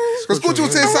tunes in that. Because Scorcher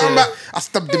would say something about, I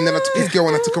stabbed him, then I took his girl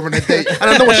and I took her on a date. and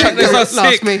I know what Yeah, Shaq that's last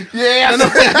not sick. me. Yeah, I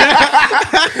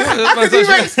know. Because he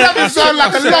makes stabbing sound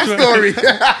like a love story.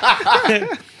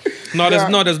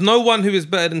 There's no one who is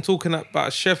better than talking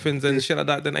about chefins and shit like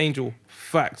that than Angel.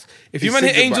 Facts. If you He man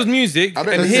hear sings it Angel's back. music I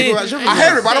don't and know. hear I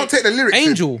hear it, but I don't take the lyrics. in.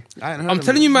 Angel, I ain't heard I'm him.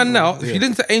 telling you, man. Now, if you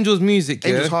listen to Angel's music,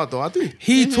 Angel's yeah, hard though. I do.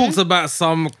 he talks about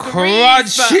some crud but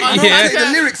shit, I don't yeah. take the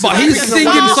lyrics But in. he's I think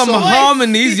singing it's some voice.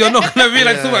 harmonies. You're not gonna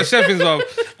realize talking about chefins, bro.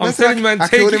 I'm That's telling you, like, man, I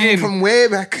take killed it him in. from way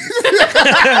back.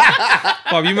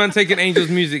 Bruv, you man taking Angel's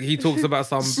music, he talks about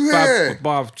some Swear. bad,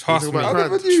 bruv. Trust Talk me,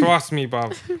 about crud. trust me,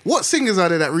 bruv. What singers are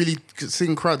there that really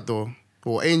sing crud though?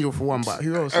 Well, Angel for one, but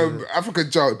who else? Is it? African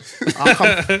child.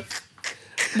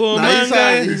 Boom, Nah, man,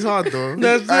 guy. he's hard though.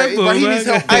 That's it, But he boom, needs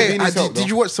man, help. guy. He needs help. Did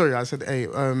you watch? Sorry, I said. Hey,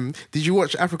 did you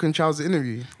watch African Child's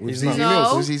interview with Easy not.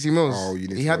 Mills? No. With Easy Mills. Oh, you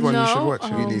need he to had watch one. No. You should watch.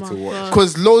 Oh You need to my watch. God.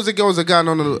 Because loads of girls are going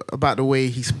on about the way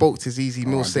he spoke to Easy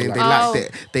Mills, they saying like they liked it.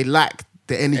 it. They liked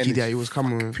the energy Energy. that he was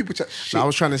coming with. People chat shit. Like, I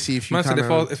was trying to see if you Man said kind if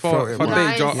I of felt it. date Nah,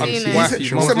 I Jar, ain't I'd seen see it. wifey.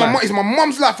 He Mom's said, life. it's my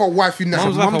mum's life or wife you now.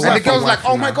 Mum's life or And the wife. girl's like,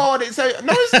 oh now. my God. It's a,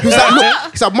 no, it's He was like,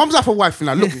 look, he said, mum's like a wife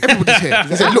now. Look, everybody's here.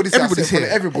 He said, look, Everybody's here. everybody's here.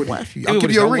 Everybody. I'll wife you. I'll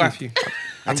give you a ring.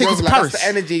 And take girls it are to like,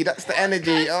 Paris. that's the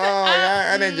energy. Oh,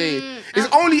 yeah, energy. It's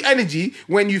only energy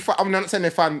when you find, I'm not saying they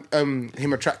find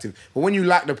him attractive, but when you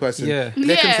like the person,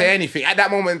 they can say anything at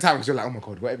that moment in time because you're like, oh my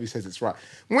God, whatever he says, it's right.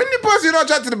 When the person you're not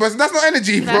attracted to the person, that's not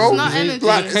energy, bro. That's not energy.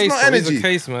 Like, It's it's not energy. It's a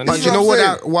case, man. But This you is know what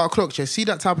I'm what I clocked, yeah? See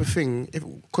that type of thing,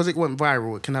 because it went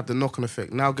viral, it can have the knock-on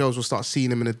effect. Now girls will start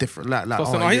seeing him in a different light. Like,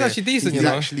 So, he's actually decent, he's you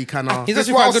know. actually kind of... He's That's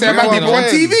actually what quite I'll good say about looking, people you on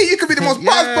know. TV. You could be the most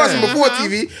buzzed person before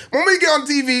TV. When we get on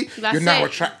TV, That's you're now it.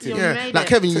 attractive. You're Yeah, made like it.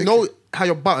 Kevin, you know how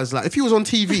your butters, like if he was on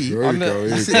TV, Here you go.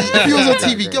 if he was on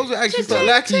TV, girls would actually start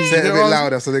liking you. Say it a You bit know?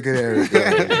 louder so they can hear it.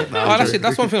 Oh,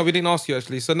 that's one thing we didn't ask you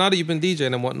actually. So now that you've been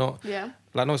DJing and whatnot, Yeah.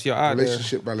 like obviously you're out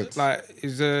Relationship balance. there.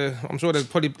 Like, I'm sure there's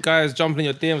probably guys jumping in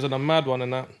your DMs on a mad one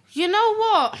and that. You know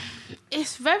what?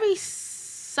 It's very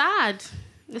sad.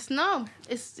 It's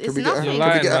Could we get nothing. You're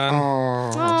lying, a- man.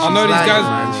 Oh. I know these lying,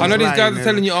 guys. man. I know She's these guys lying, are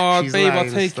telling you, "Oh, she's babe, I'll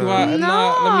lying, take you so- out and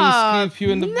that. Let me scoop you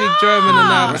in the big German and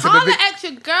that." I'm an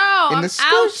extra girl. In I'm the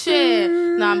out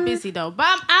here. No, I'm busy though, but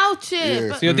I'm out here. Yeah.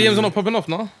 But So your DMs are not popping off,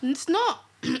 no? it's not.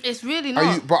 It's really Are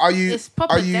not. you? But are you? It's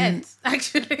proper Are you? dead.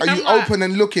 Actually, Are I'm you like, open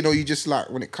and looking, or you just like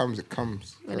when it comes, it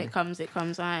comes? When it comes, it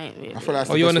comes. I ain't really. I feel like that's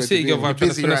Or the you on best the way to city be. girl vibe trying to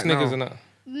busy finesse right niggas now. and that?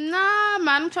 Nah,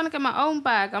 man, I'm trying to get my own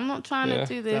bag. I'm not trying Yeah, to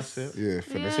do this. that's it. Yeah,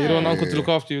 finesse. So you don't want uncle to look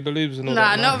after you, the lubes and all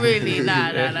Nah, that? no? not really.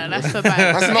 Nah, that's for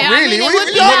bad. That's not Yeah, really. I mean, What it would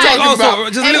you be talking nice. about? Oh, so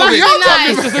just a It little must bit. be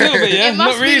nice. Just a little bit, yeah? It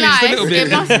must Not really, be just a nice. little bit.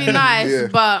 It must be nice, Yeah.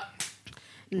 but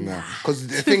Nah, because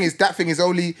the thing is, that thing is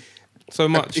only. So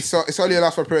much. It's only a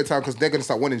last for a period of time because they're gonna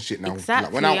start wanting shit now. Exactly.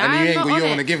 Like, when out and I'm you ain't not go, you on don't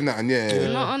it. want to give nothing. Yeah.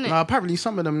 not on it. Nah, apparently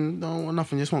some of them don't want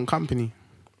nothing, just want company.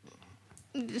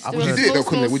 Just Would do you a do it though, small,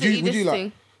 couldn't it? small Would you city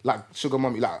like thing. sugar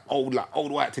mummy, like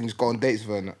old white thing, just go on dates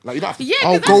with her? And like you don't have to. Yeah,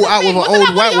 Oh, 'cause go that's the out thing. with an Wasn't old that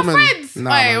one white of your woman? friends?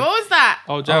 Nah, Wait, man. what was that?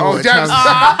 Oh, Jam. Oh, Jams.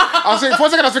 I was thinking, for a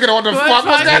second, I was thinking, what the fuck?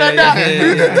 What's going on now?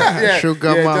 Who did that? Yeah.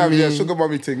 Sugar yeah, mummy. Yeah, sugar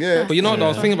mummy thing, yeah. But you know what? I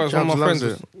was thinking about one of my Jams friends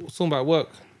loves was talking about work.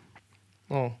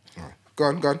 Oh, Go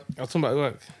on. I was talking about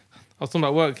work. I was talking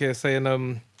about work here,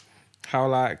 saying how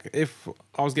like if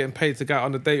I was getting paid to go out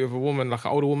on a date with a woman, like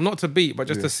an older woman, not to beat, but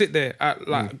just to sit there at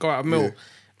like go out a meal, Yeah. and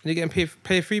you're getting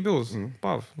paid 3 bills,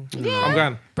 bruv. I'm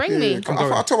going. Bring me. I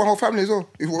told my whole family as well.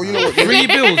 Well, you know what? 3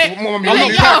 bills. Mum, I'm you not, want a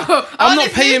new bag? I'm not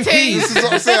paying peas. This is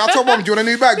what I'm saying. I told mum, do you want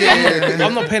a new bag? Yeah.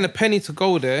 I'm not paying a penny to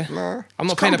go there. Nah. I'm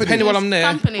not It's paying a company. penny while I'm there.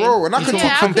 Company. Bro, and I can Yeah,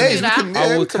 talk I for can days. do that. I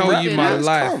will we can tell rap. you Yeah, my it's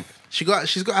life. calm. She's got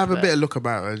to have a bit of look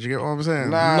about her. Do you get what I'm saying?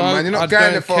 Nah, No, man, you're I not going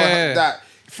there don't for care. that.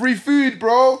 Free food,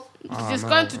 bro. Just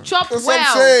going to chop That's what I'm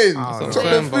well. saying. what Chop I'm the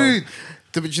saying, bro. food.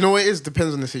 But you know what it is?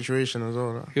 Depends on the situation as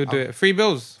well. You'll do it. 3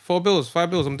 bills, 4 bills, 5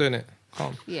 bills. I'm doing it.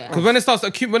 Calm. Yeah. Because when it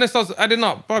starts adding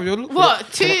up, bruv, you'll look. What?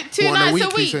 Two What, on a nights a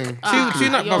weekly week? thing? Two nights,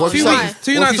 you're bro. 2 right. weeks.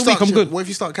 2 nights a week. I'm good. What if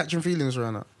you start catching feelings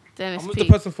around that? Then it's I'm with the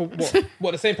peak. person for what?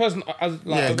 What, the same person as like?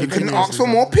 Yeah, as good the- Couldn't ask for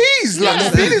more peas. Like,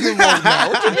 more feelings involved now.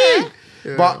 What do you mean?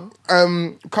 But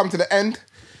come to the end.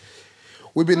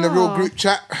 We've been in the real group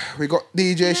chat. We got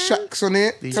DJ Shaxx on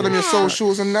here. Tell them your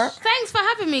socials and that. Thanks for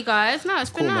having me, guys. No, it's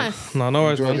been nice. No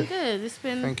worries, Enjoyed man. it. Good. It's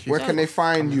been. Thank you. Where can they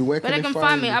find you? Where Where they can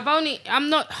find me? I'm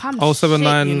not. I'm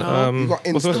 079. shit, you know. You got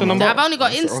What's Insta, your number? I've only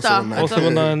got That's Insta. also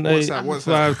nice. 079 What's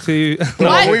that? 52.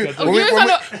 Why?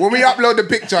 When we upload the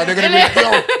picture, they're gonna be like,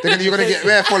 yo, you're gonna get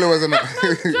rare followers and that.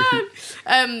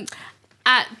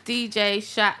 At DJ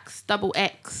Shaxx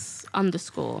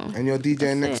XX_. And you're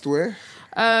DJing next where?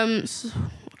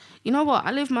 You know what?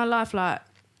 I live my life like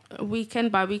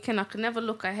weekend by weekend. I can never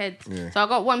look ahead. Yeah. So I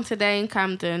got one today in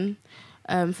Camden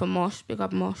for Mosh, big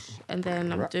up Mosh. And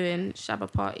then I'm doing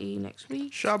Shabba party next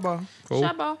week. Shabba. Cool.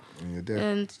 Shabba. And you're there.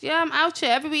 And yeah, I'm out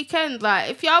here every weekend. Like,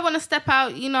 if y'all want to step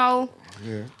out, you know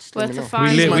Yeah. Just where let me to know.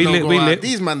 find lit, me. we lit.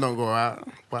 These men don't go out.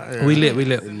 But, yeah. We lit.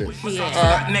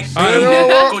 Next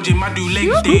day, go gym, I do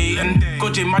leg day, and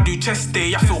go gym, I do chest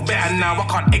day. I feel better now, I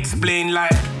can't explain.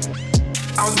 Like,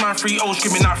 I was man 3-0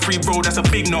 screaming out 3, bro. That's a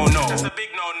big no-no.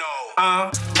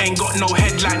 Ain't got no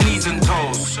head like knees and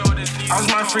toes. I was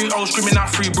man 3-0 screaming out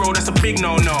 3, bro. That's a big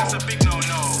no-no.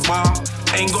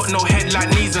 Ain't got no head like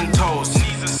knees and toes.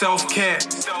 Self-care.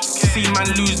 See man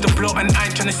lose the plot, and I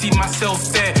ain't tryna see myself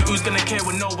there. Who's gonna care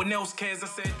when no one else cares? I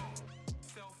said.